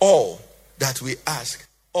all that we ask.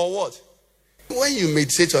 Or what? When you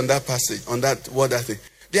meditate on that passage, on that word, that thing,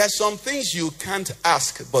 there are some things you can't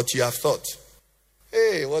ask, but you have thought.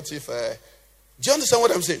 Hey, what if do you understand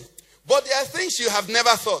what I'm saying? But there are things you have never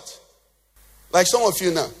thought. Like some of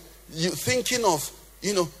you now, you thinking of,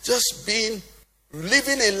 just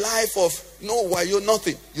living a life of why you're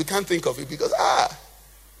nothing. You can't think of it because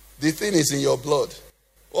the thing is in your blood.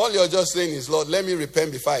 All you're just saying is, Lord, let me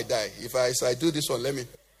repent before I die. If I do this one, let me.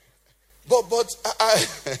 But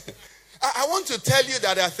I want to tell you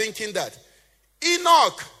that they are thinking that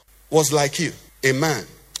Enoch was like you, a man.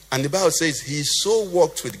 And the Bible says he so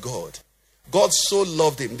walked with God. God so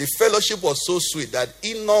loved him. The fellowship was so sweet that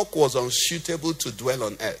Enoch was unsuitable to dwell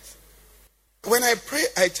on earth. When I pray,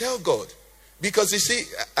 I tell God, because you see,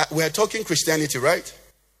 we are talking Christianity, right?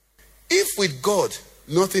 If with God,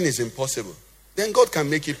 nothing is impossible, then God can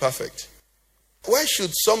make it perfect. Why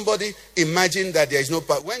should somebody imagine that there is no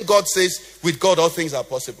power? When God says, with God, all things are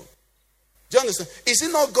possible. Do you understand? Is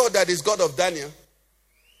it not God that is God of Daniel?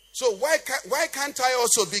 So why can't I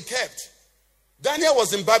also be kept? Daniel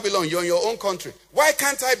was in Babylon, you're in your own country. Why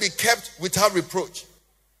can't I be kept without reproach?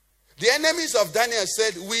 The enemies of Daniel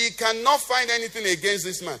said, we cannot find anything against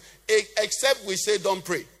this man, except we say don't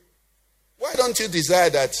pray. Why don't you desire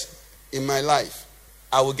that in my life,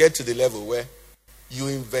 I will get to the level where you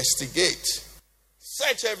investigate,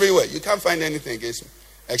 search everywhere. You can't find anything against me,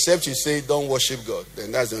 except you say don't worship God.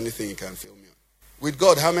 Then that's the only thing you can feel me on. With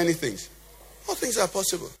God, how many things? All things are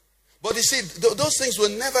possible. But you see, those things will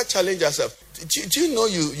never challenge ourselves. Do you know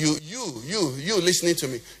you listening to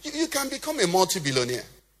me, you can become a multi-billionaire.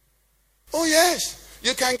 Oh yes.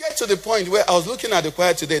 You can get to the point where I was looking at the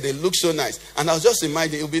choir today, they look so nice. And I was just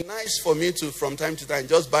imagining, it would be nice for me to, from time to time,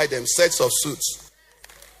 just buy them sets of suits.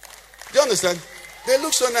 Do you understand? They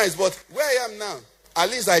look so nice, but where I am now, at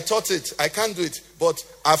least I taught it. I can't do it, but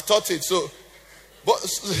I've taught it. So, but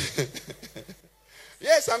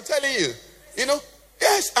yes, I'm telling you,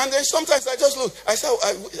 yes. And then sometimes I just look, I say,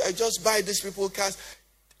 I just buy these people cars.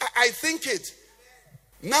 I think it.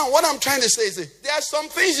 Now, what I'm trying to say is there are some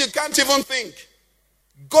things you can't even think.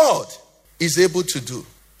 God is able to do,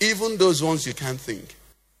 even those ones you can't think.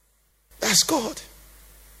 That's God.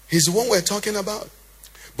 He's the one we're talking about.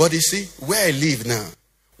 But you see, where I live now,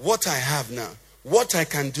 what I have now, what I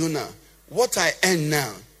can do now, what I earn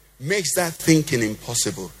now, makes that thinking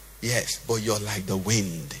impossible. Yes, but you're like the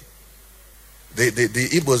wind. The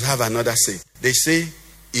Igbos have another say. They say,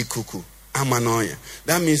 ikuku, amanoya.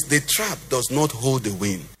 That means the trap does not hold the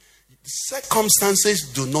wind.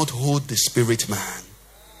 Circumstances do not hold the spirit man.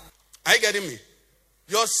 Are you getting me?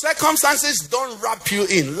 Your circumstances don't wrap you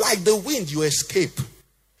in. Like the wind, you escape.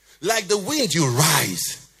 Like the wind, you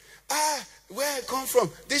rise. Where I come from,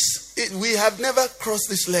 we have never crossed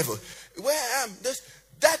this level. Where I am,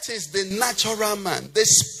 that is the natural man. The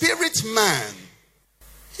spirit man.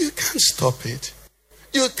 You can't stop it.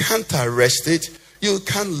 You can't arrest it. You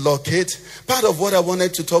can't lock it. Part of what I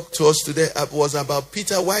wanted to talk to us today was about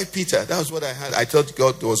Peter. Why Peter? That was what I had. I thought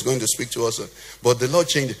God was going to speak to us on. But the Lord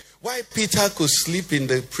changed it. Why Peter could sleep in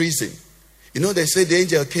the prison. They say the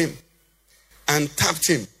angel came and tapped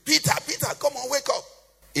him. Peter, come on, wake up.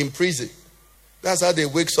 In prison. That's how they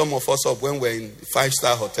wake some of us up when we're in a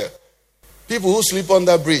 5-star hotel. People who sleep on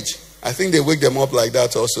that bridge, I think they wake them up like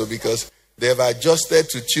that also because they've adjusted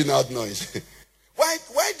to tune out noise. Why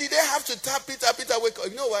did they have to tap Peter? Peter, wake up.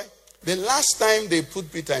 You know why? The last time they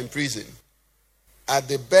put Peter in prison, at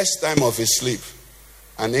the best time of his sleep,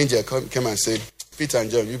 an angel came and said, Peter and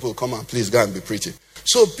John, people come and please go and be preaching.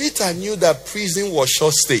 So Peter knew that prison was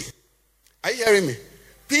short stay. Are you hearing me?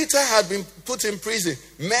 Peter had been put in prison.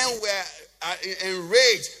 Men were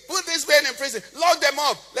enraged. Put this man in prison. Lock them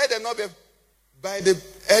up. Let them not be. By the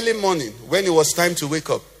early morning, when it was time to wake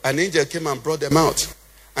up, an angel came and brought them out.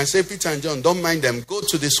 And said, Peter and John, don't mind them. Go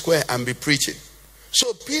to the square and be preaching.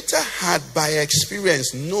 So Peter had by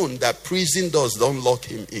experience known that prison doors don't lock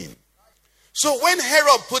him in. So when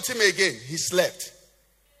Herod put him again, he slept.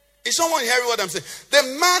 Is someone hearing what I'm saying?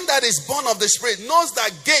 The man that is born of the Spirit knows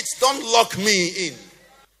that gates don't lock me in.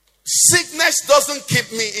 Sickness doesn't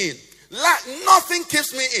keep me in. Nothing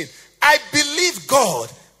keeps me in. I believe God,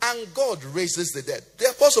 and God raises the dead.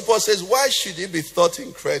 The Apostle Paul says, why should it be thought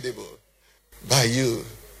incredible by you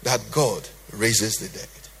that God raises the dead?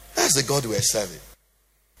 That's the God we're serving.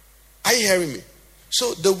 Are you hearing me?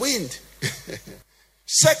 So the wind,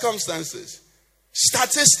 circumstances,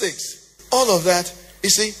 statistics, all of that, you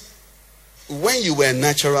see, when you were a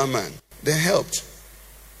natural man, they helped.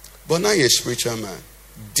 But now you're a spiritual man.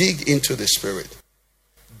 Dig into the spirit.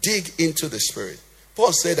 Dig into the spirit.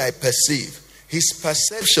 Paul said, I perceive. His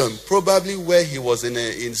perception, probably where he was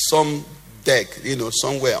in some deck,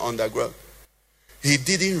 somewhere underground, he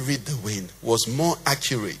didn't read the wind, was more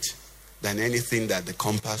accurate than anything that the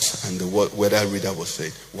compass and the weather reader was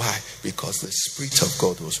saying. Why? Because the Spirit of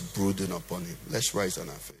God was brooding upon him. Let's rise on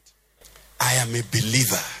our feet. I am a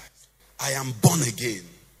believer. I am born again.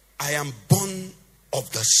 I am born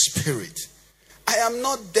of the Spirit. I am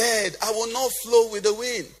not dead. I will not flow with the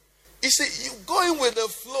wind. You see, going with the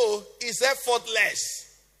flow is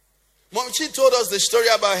effortless. Mom, she told us the story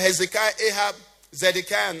about Hezekiah, Ahab,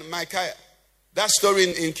 Zedekiah, and Micaiah. That story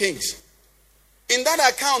in Kings. In that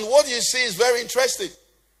account, what you see is very interesting.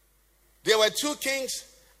 There were two kings,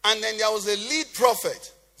 and then there was a lead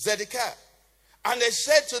prophet, Zedekiah. And they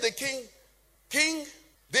said to the king, King,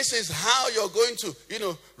 this is how you're going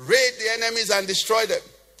to, raid the enemies and destroy them.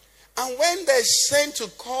 And when they sent to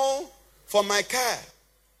call for Micaiah,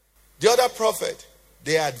 the other prophet,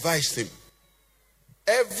 they advised him.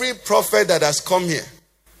 Every prophet that has come here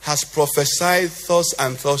has prophesied thus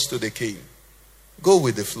and thus to the king. Go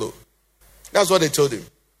with the flow. That's what they told him.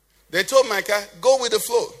 They told Micaiah, go with the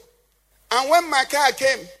flow. And when Micaiah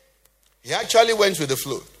came, he actually went with the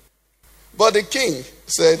flow. But the king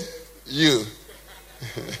said, you.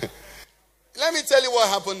 Let me tell you what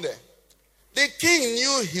happened there. The king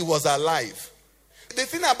knew he was alive. The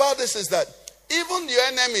thing about this is that even your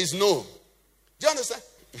enemies know. Do you understand?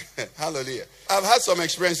 Hallelujah. I've had some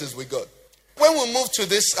experiences with God. When we moved to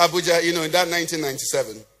this Abuja, in that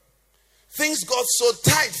 1997, things got so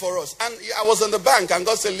tight for us. And I was on the bank, and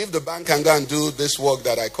God said, leave the bank and go and do this work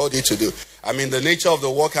that I called you to do. I mean, the nature of the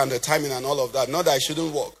work and the timing and all of that. Not that I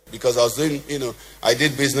shouldn't work, because I was doing, I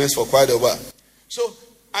did business for quite a while. So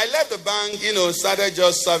I left the bank, started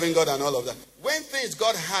just serving God and all of that. When things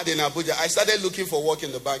got hard in Abuja, I started looking for work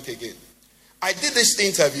in the bank again. I did this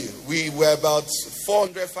interview. We were about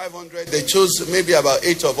 400, 500. They chose maybe about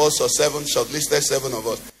 8 of us or 7, shortlisted 7 of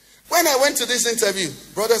us. When I went to this interview,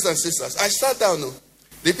 brothers and sisters, I sat down.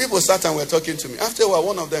 The people sat and were talking to me. After a while,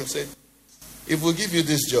 one of them said, if we give you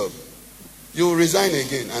this job, you will resign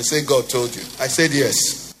again and say God told you. I said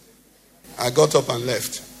yes. I got up and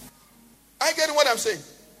left. I get what I'm saying.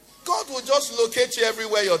 God will just locate you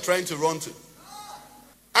everywhere you're trying to run to.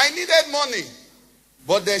 I needed money.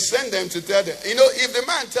 But they send them to tell them. If the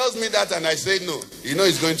man tells me that and I say no,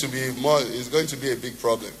 it's going to be a big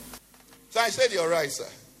problem. So I said, you're right, sir.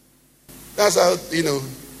 That's how,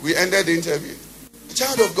 we ended the interview.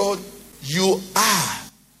 Child of God, you are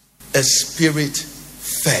a spirit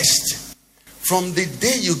first. From the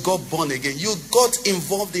day you got born again, you got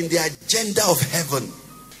involved in the agenda of heaven.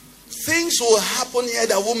 Things will happen here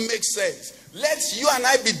that won't make sense. Let you and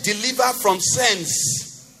I be delivered from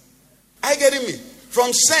sense. Are you getting me?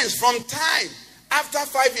 From sense, from time. After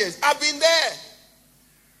 5 years, I've been there.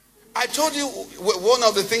 I told you one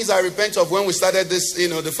of the things I repent of when we started this, the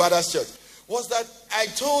Thefatherschurch, was that I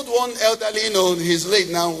told one elderly, he's late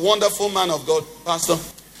now, wonderful man of God, pastor,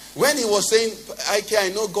 when he was saying, I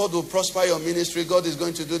know God will prosper your ministry, God is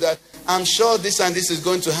going to do that. I'm sure this and this is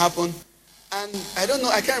going to happen. And I don't know,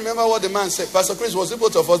 I can't remember what the man said. Pastor Chris, was it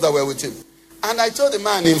both of us that were with him? And I told the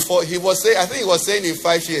man I think he was saying in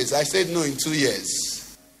 5 years. I said no, in 2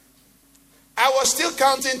 years. I was still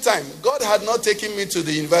counting time. God had not taken me to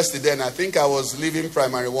the university then. I think I was leaving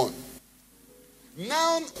primary 1.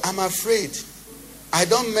 Now I'm afraid. I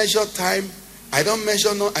don't measure time. I don't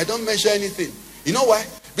measure anything. You know why?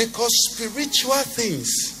 Because spiritual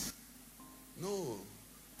things. No.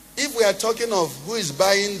 If we are talking of who is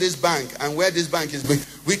buying this bank and where this bank is going,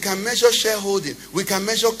 we can measure shareholding. We can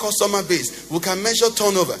measure customer base. We can measure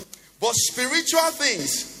turnover. But spiritual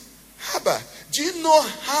things, do you know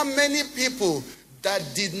how many people that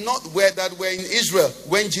were in Israel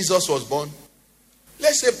when Jesus was born?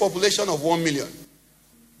 Let's say a population of 1 million.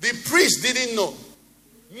 The priest didn't know.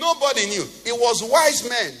 Nobody knew. It was wise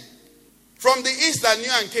men from the east that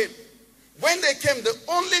knew and came. When they came, the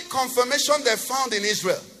only confirmation they found in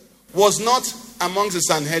Israel was not among the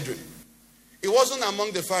Sanhedrin. It wasn't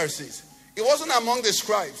among the Pharisees. It wasn't among the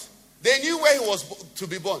scribes. They knew where he was to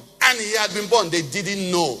be born. And he had been born. They didn't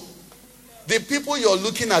know. The people you're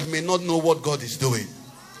looking at may not know what God is doing.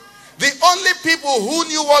 The only people who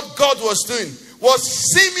knew what God was doing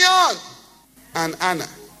was Simeon and Anna.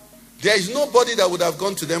 There is nobody that would have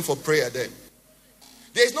gone to them for prayer then.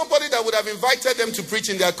 There is nobody that would have invited them to preach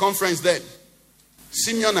in their conference then.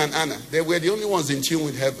 Simeon and Anna, they were the only ones in tune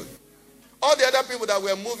with heaven. All the other people that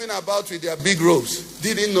were moving about with their big robes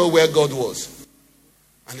didn't know where God was.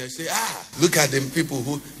 And they say, look at them people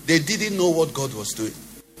who, they didn't know what God was doing.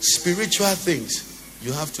 spiritual things,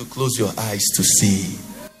 you have to close your eyes to see.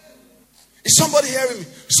 Is somebody hearing me?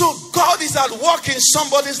 So God is at work in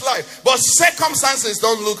somebody's life, but circumstances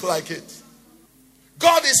don't look like it.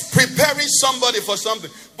 God is preparing somebody for something,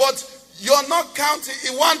 but you're not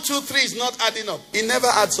counting. 1, 2, 3 is not adding up. It never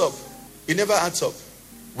adds up. It never adds up.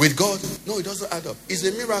 With God, no, it doesn't add up. It's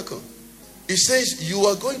a miracle. It says you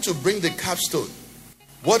are going to bring the capstone.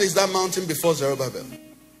 What is that mountain before Zerubbabel?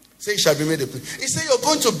 Say it shall be made a plain. He said you're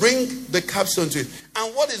going to bring the capstone to it.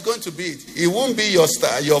 And what is going to be it? It won't be your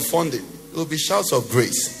star, your funding. It will be shouts of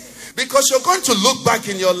grace. Because you're going to look back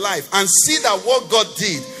in your life and see that what God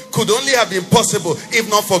did could only have been possible if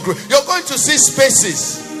not for grace. You're going to see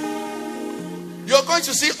spaces. You're going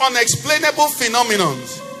to see unexplainable phenomena.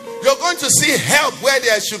 You're going to see help where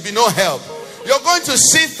there should be no help. You're going to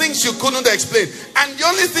see things you couldn't explain. And the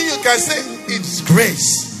only thing you can say is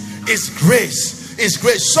grace. It's grace. It's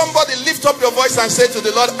grace. Somebody lift up your voice and say to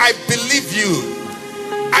the Lord, I believe you.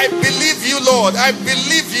 I believe you, Lord. I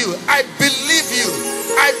believe you. I believe you.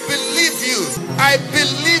 I believe you. I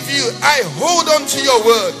believe you. I hold on to your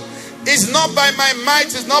word. It's not by my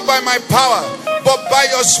might, it's not by my power, but by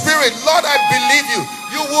your spirit. Lord, I believe you.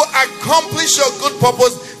 You will accomplish your good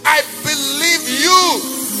purpose. I believe you.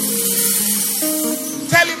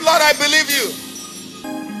 Tell him, Lord, I believe you.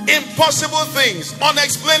 Impossible things,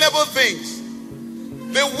 unexplainable things.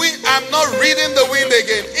 The wind, I'm not reading the wind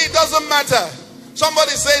again. It doesn't matter.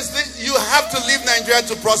 Somebody says this, you have to leave Nigeria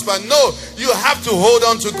to prosper. No, you have to hold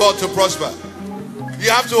on to God to prosper. You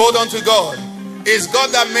have to hold on to God. It's God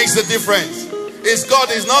that makes the difference. It's God.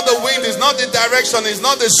 It's not the wind. It's not the direction. It's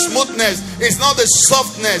not the smoothness. It's not the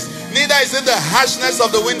softness. Neither is it the harshness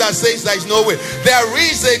of the wind that says there is no way. There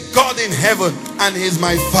is a God in heaven, and He's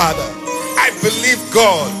my Father. I believe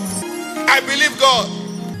God. I believe God.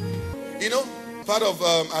 You know, part of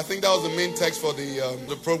I think that was the main text for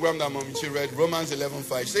the program that Momichi read, Romans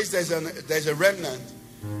 11:5 says there's a remnant,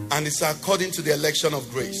 and it's according to the election of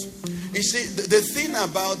grace. You see, the thing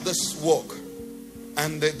about this walk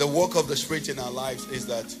and the work of the Spirit in our lives is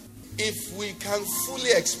that if we can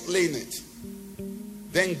fully explain it,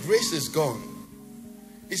 then grace is gone.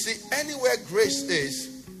 You see, anywhere grace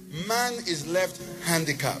is, man is left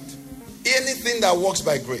handicapped. Anything that works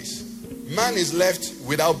by grace, man is left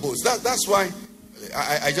without boast. That's why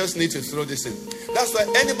I just need to throw this in. That's why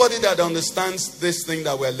anybody that understands this thing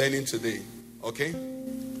that we're learning today, okay?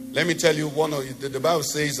 Let me tell you, the Bible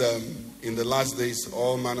says in the last days,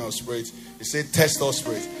 all manner of spirits. It says test all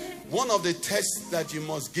spirits. One of the tests that you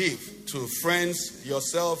must give to friends,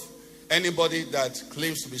 yourself, anybody that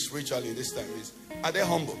claims to be spiritual in this time is, are they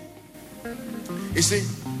humble? You see,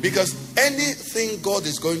 because anything God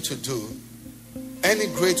is going to do, any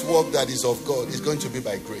great work that is of God is going to be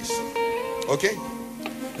by grace. Okay?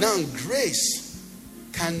 Now, grace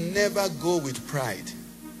can never go with pride.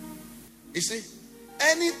 You see,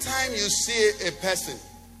 anytime you see a person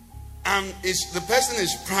and the person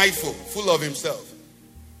is prideful, full of himself,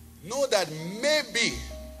 know that maybe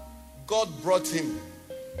God brought him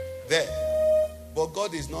there, but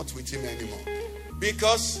God is not with him anymore.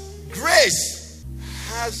 Because grace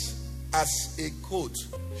has as a code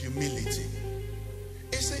humility.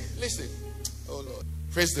 You see, listen, oh Lord,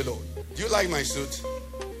 praise the Lord. Do you like my suit?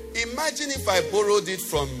 Imagine if I borrowed it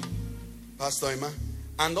from Pastor Emma,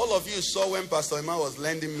 and all of you saw when Pastor Emma was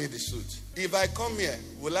lending me the suit. If I come here,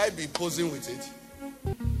 will I be posing with it?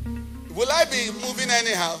 Will I be moving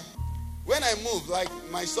anyhow? When I move, like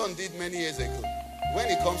my son did many years ago, when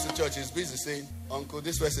he comes to church, he's busy saying, Uncle,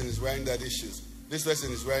 this person is wearing daddy's shoes. This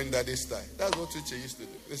person is wearing daddy's tie. That's what Uche used to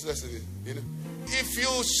do. This person is, you know. If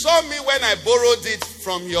you saw me when I borrowed it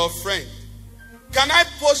from your friend, can I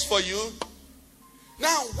pose for you?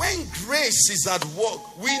 Now, when grace is at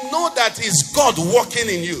work, we know that it's God working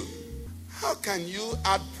in you. How can you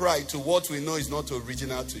add pride to what we know is not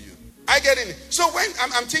original to you? I get it. So when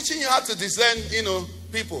I'm teaching you how to discern,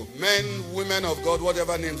 people, men, women of God,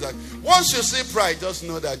 whatever names are. Once you see pride, just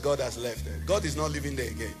know that God has left there. God is not living there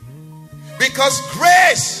again. Because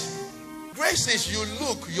grace is you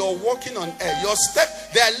look, you're walking on air. Your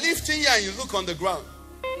step, they're lifting you and you look on the ground.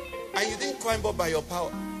 And you didn't climb up by your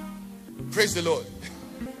power. Praise the Lord.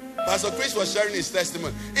 Pastor Chris was sharing his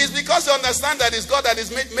testimony. It's because you understand that it's God that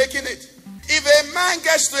is making it. If a man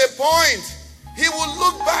gets to a point, he will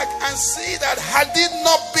look back and see that had it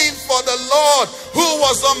not been for the Lord who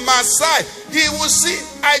was on my side, he will see,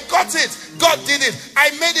 I got it, God did it,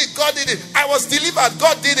 I made it, God did it, I was delivered,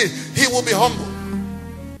 God did it. He will be humble.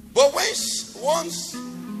 But once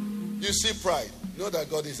you see pride, know that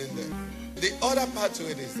God is in there. The other part to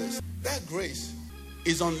it is this: that grace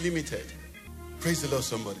is unlimited. Praise the Lord,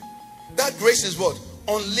 somebody. That grace is what?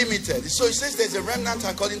 unlimited. So it says there's a remnant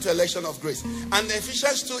according to election of grace. And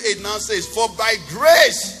Ephesians 2:8 now says, for by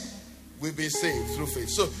grace we've been saved through faith.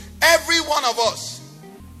 So every one of us,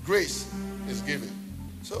 grace is given.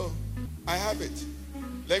 So I have it.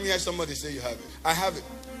 Let me hear somebody say you have it. I have it.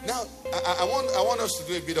 Now, I want us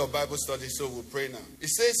to do a bit of Bible study, so we'll pray now. It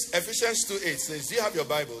says, Ephesians 2:8 says, do you have your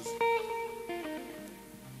Bibles?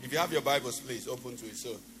 If you have your Bibles, please open to it.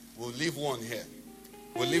 So we'll leave one here.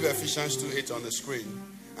 We'll leave Ephesians 2:8 on the screen.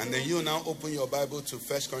 And then you now open your Bible to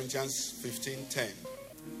 1 Corinthians 15:10.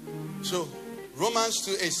 So Romans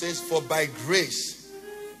 2:8 says, for by grace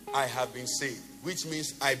I have been saved. Which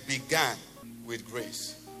means I began with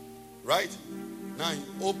grace. Right? Now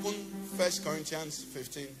open 1 Corinthians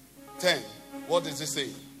 15:10. What does it say?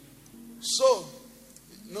 So,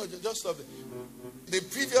 no, just stop it. The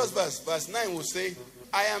previous verse 9 will say,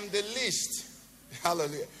 I am the least.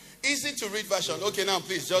 Hallelujah. Easy to read version. Okay, now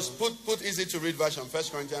please just put easy to read version. 1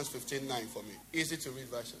 Corinthians 15:9 for me. Easy to read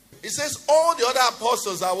version. It says all the other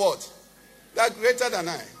apostles are what? They're greater than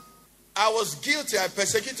I. I was guilty. I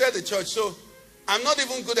persecuted the church. So I'm not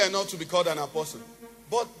even good enough to be called an apostle.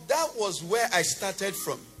 But that was where I started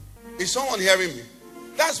from. Is someone hearing me?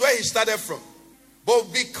 That's where he started from.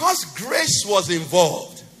 But because grace was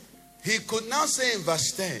involved, he could now say in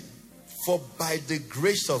verse 10, for by the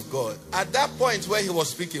grace of God. At that point where he was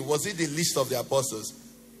speaking, was he the least of the apostles?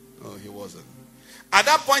 No, he wasn't. At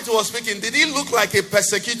that point he was speaking, did he look like a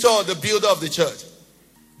persecutor or the builder of the church?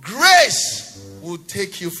 Grace will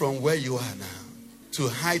take you from where you are now to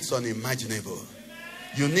heights unimaginable.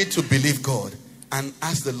 You need to believe God and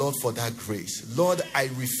ask the Lord for that grace. Lord, I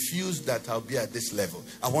refuse that I'll be at this level.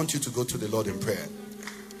 I want you to go to the Lord in prayer.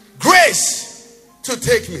 Grace to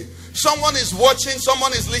take me. Someone is watching,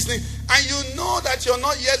 someone is listening, and you know that you're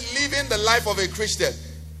not yet living the life of a Christian.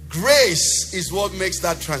 Grace is what makes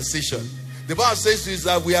that transition. The Bible says to us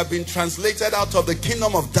that we have been translated out of the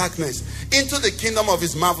kingdom of darkness into the kingdom of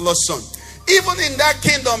his marvelous Son. Even in that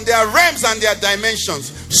kingdom, there are realms and there are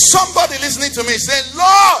dimensions. Somebody listening to me say,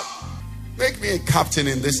 Lord, make me a captain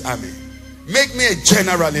in this army. Make me a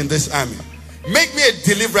general in this army. Make me a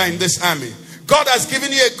deliverer in this army. God has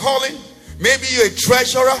given you a calling. Maybe you're a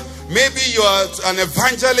treasurer. Maybe you're an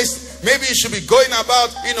evangelist. Maybe you should be going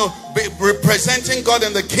about, representing God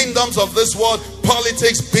in the kingdoms of this world.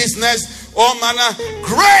 Politics, business, all manner.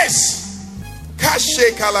 Grace.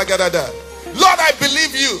 Lord, I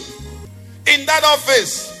believe you. In that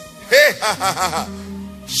office.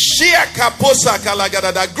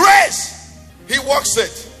 Grace. He works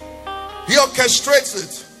it. He orchestrates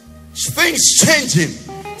it. Things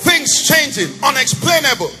changing.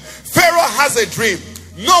 Unexplainable. Pharaoh has a dream.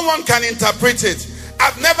 No one can interpret it.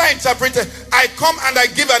 I've never interpreted. I come and I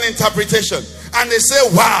give an interpretation. And they say,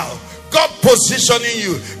 wow, God positioning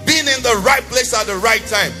you. Being in the right place at the right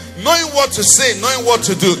time. Knowing what to say, knowing what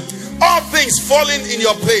to do. All things falling in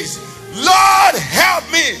your place. Lord, help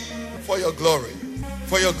me. For your glory.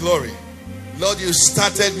 For your glory. Lord, you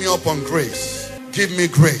started me up on grace. Give me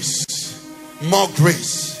grace. More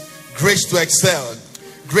grace. Grace to excel.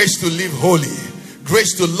 Grace to live holy.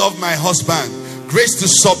 Grace to love my husband. Grace to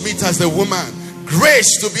submit as a woman.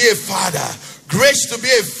 Grace to be a father. Grace to be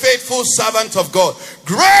a faithful servant of God.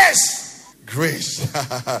 Grace. Grace.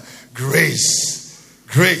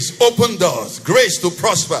 Open doors. Grace to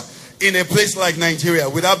prosper in a place like Nigeria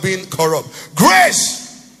without being corrupt.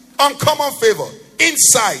 Grace. Uncommon favor.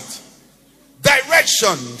 Insight.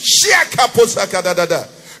 Direction.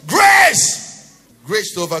 Grace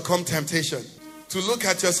to overcome temptation. To look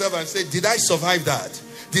at yourself and say, did I survive that?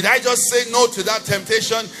 Did I just say no to that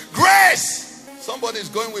temptation? Grace! Somebody is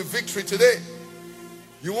going with victory today.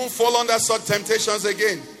 You won't fall under such temptations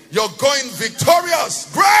again. You're going victorious.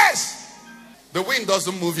 Grace! The wind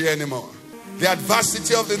doesn't move you anymore. The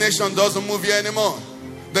adversity of the nation doesn't move you anymore.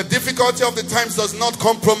 The difficulty of the times does not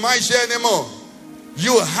compromise you anymore.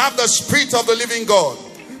 You have the Spirit of the living God.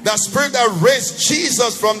 The Spirit that raised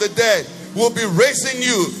Jesus from the dead will be raising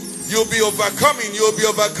you. You'll be overcoming. You'll be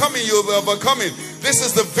overcoming. You'll be overcoming. This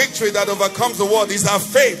is the victory that overcomes the world. It's our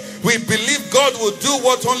faith. We believe God will do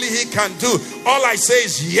what only He can do. All I say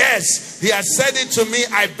is yes. He has said it to me.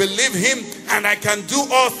 I believe Him and I can do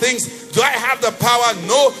all things. Do I have the power?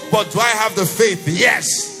 No. But do I have the faith?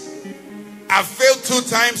 Yes. I've failed 2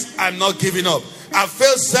 times. I'm not giving up. I've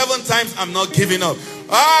failed 7 times. I'm not giving up.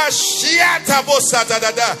 I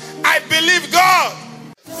believe God.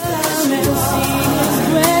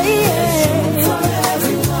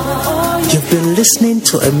 You've been listening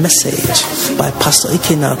to a message by Pastor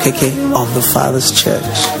Ikenna of the Father's Church.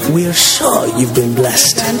 We are sure you've been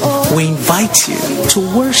blessed. We invite you to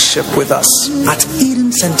worship with us at Eden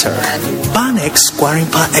Shopping Center, Banex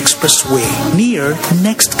Gwarimpa Expressway, near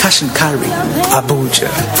Next Cash and Carry, Abuja.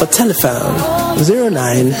 For telephone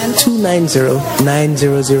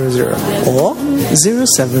 09-290-9000 or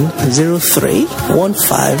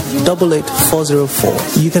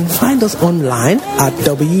 0703-1588-404. You can find us online at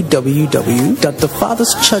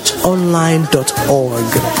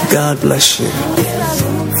www.thefatherschurchonline.org. God bless you.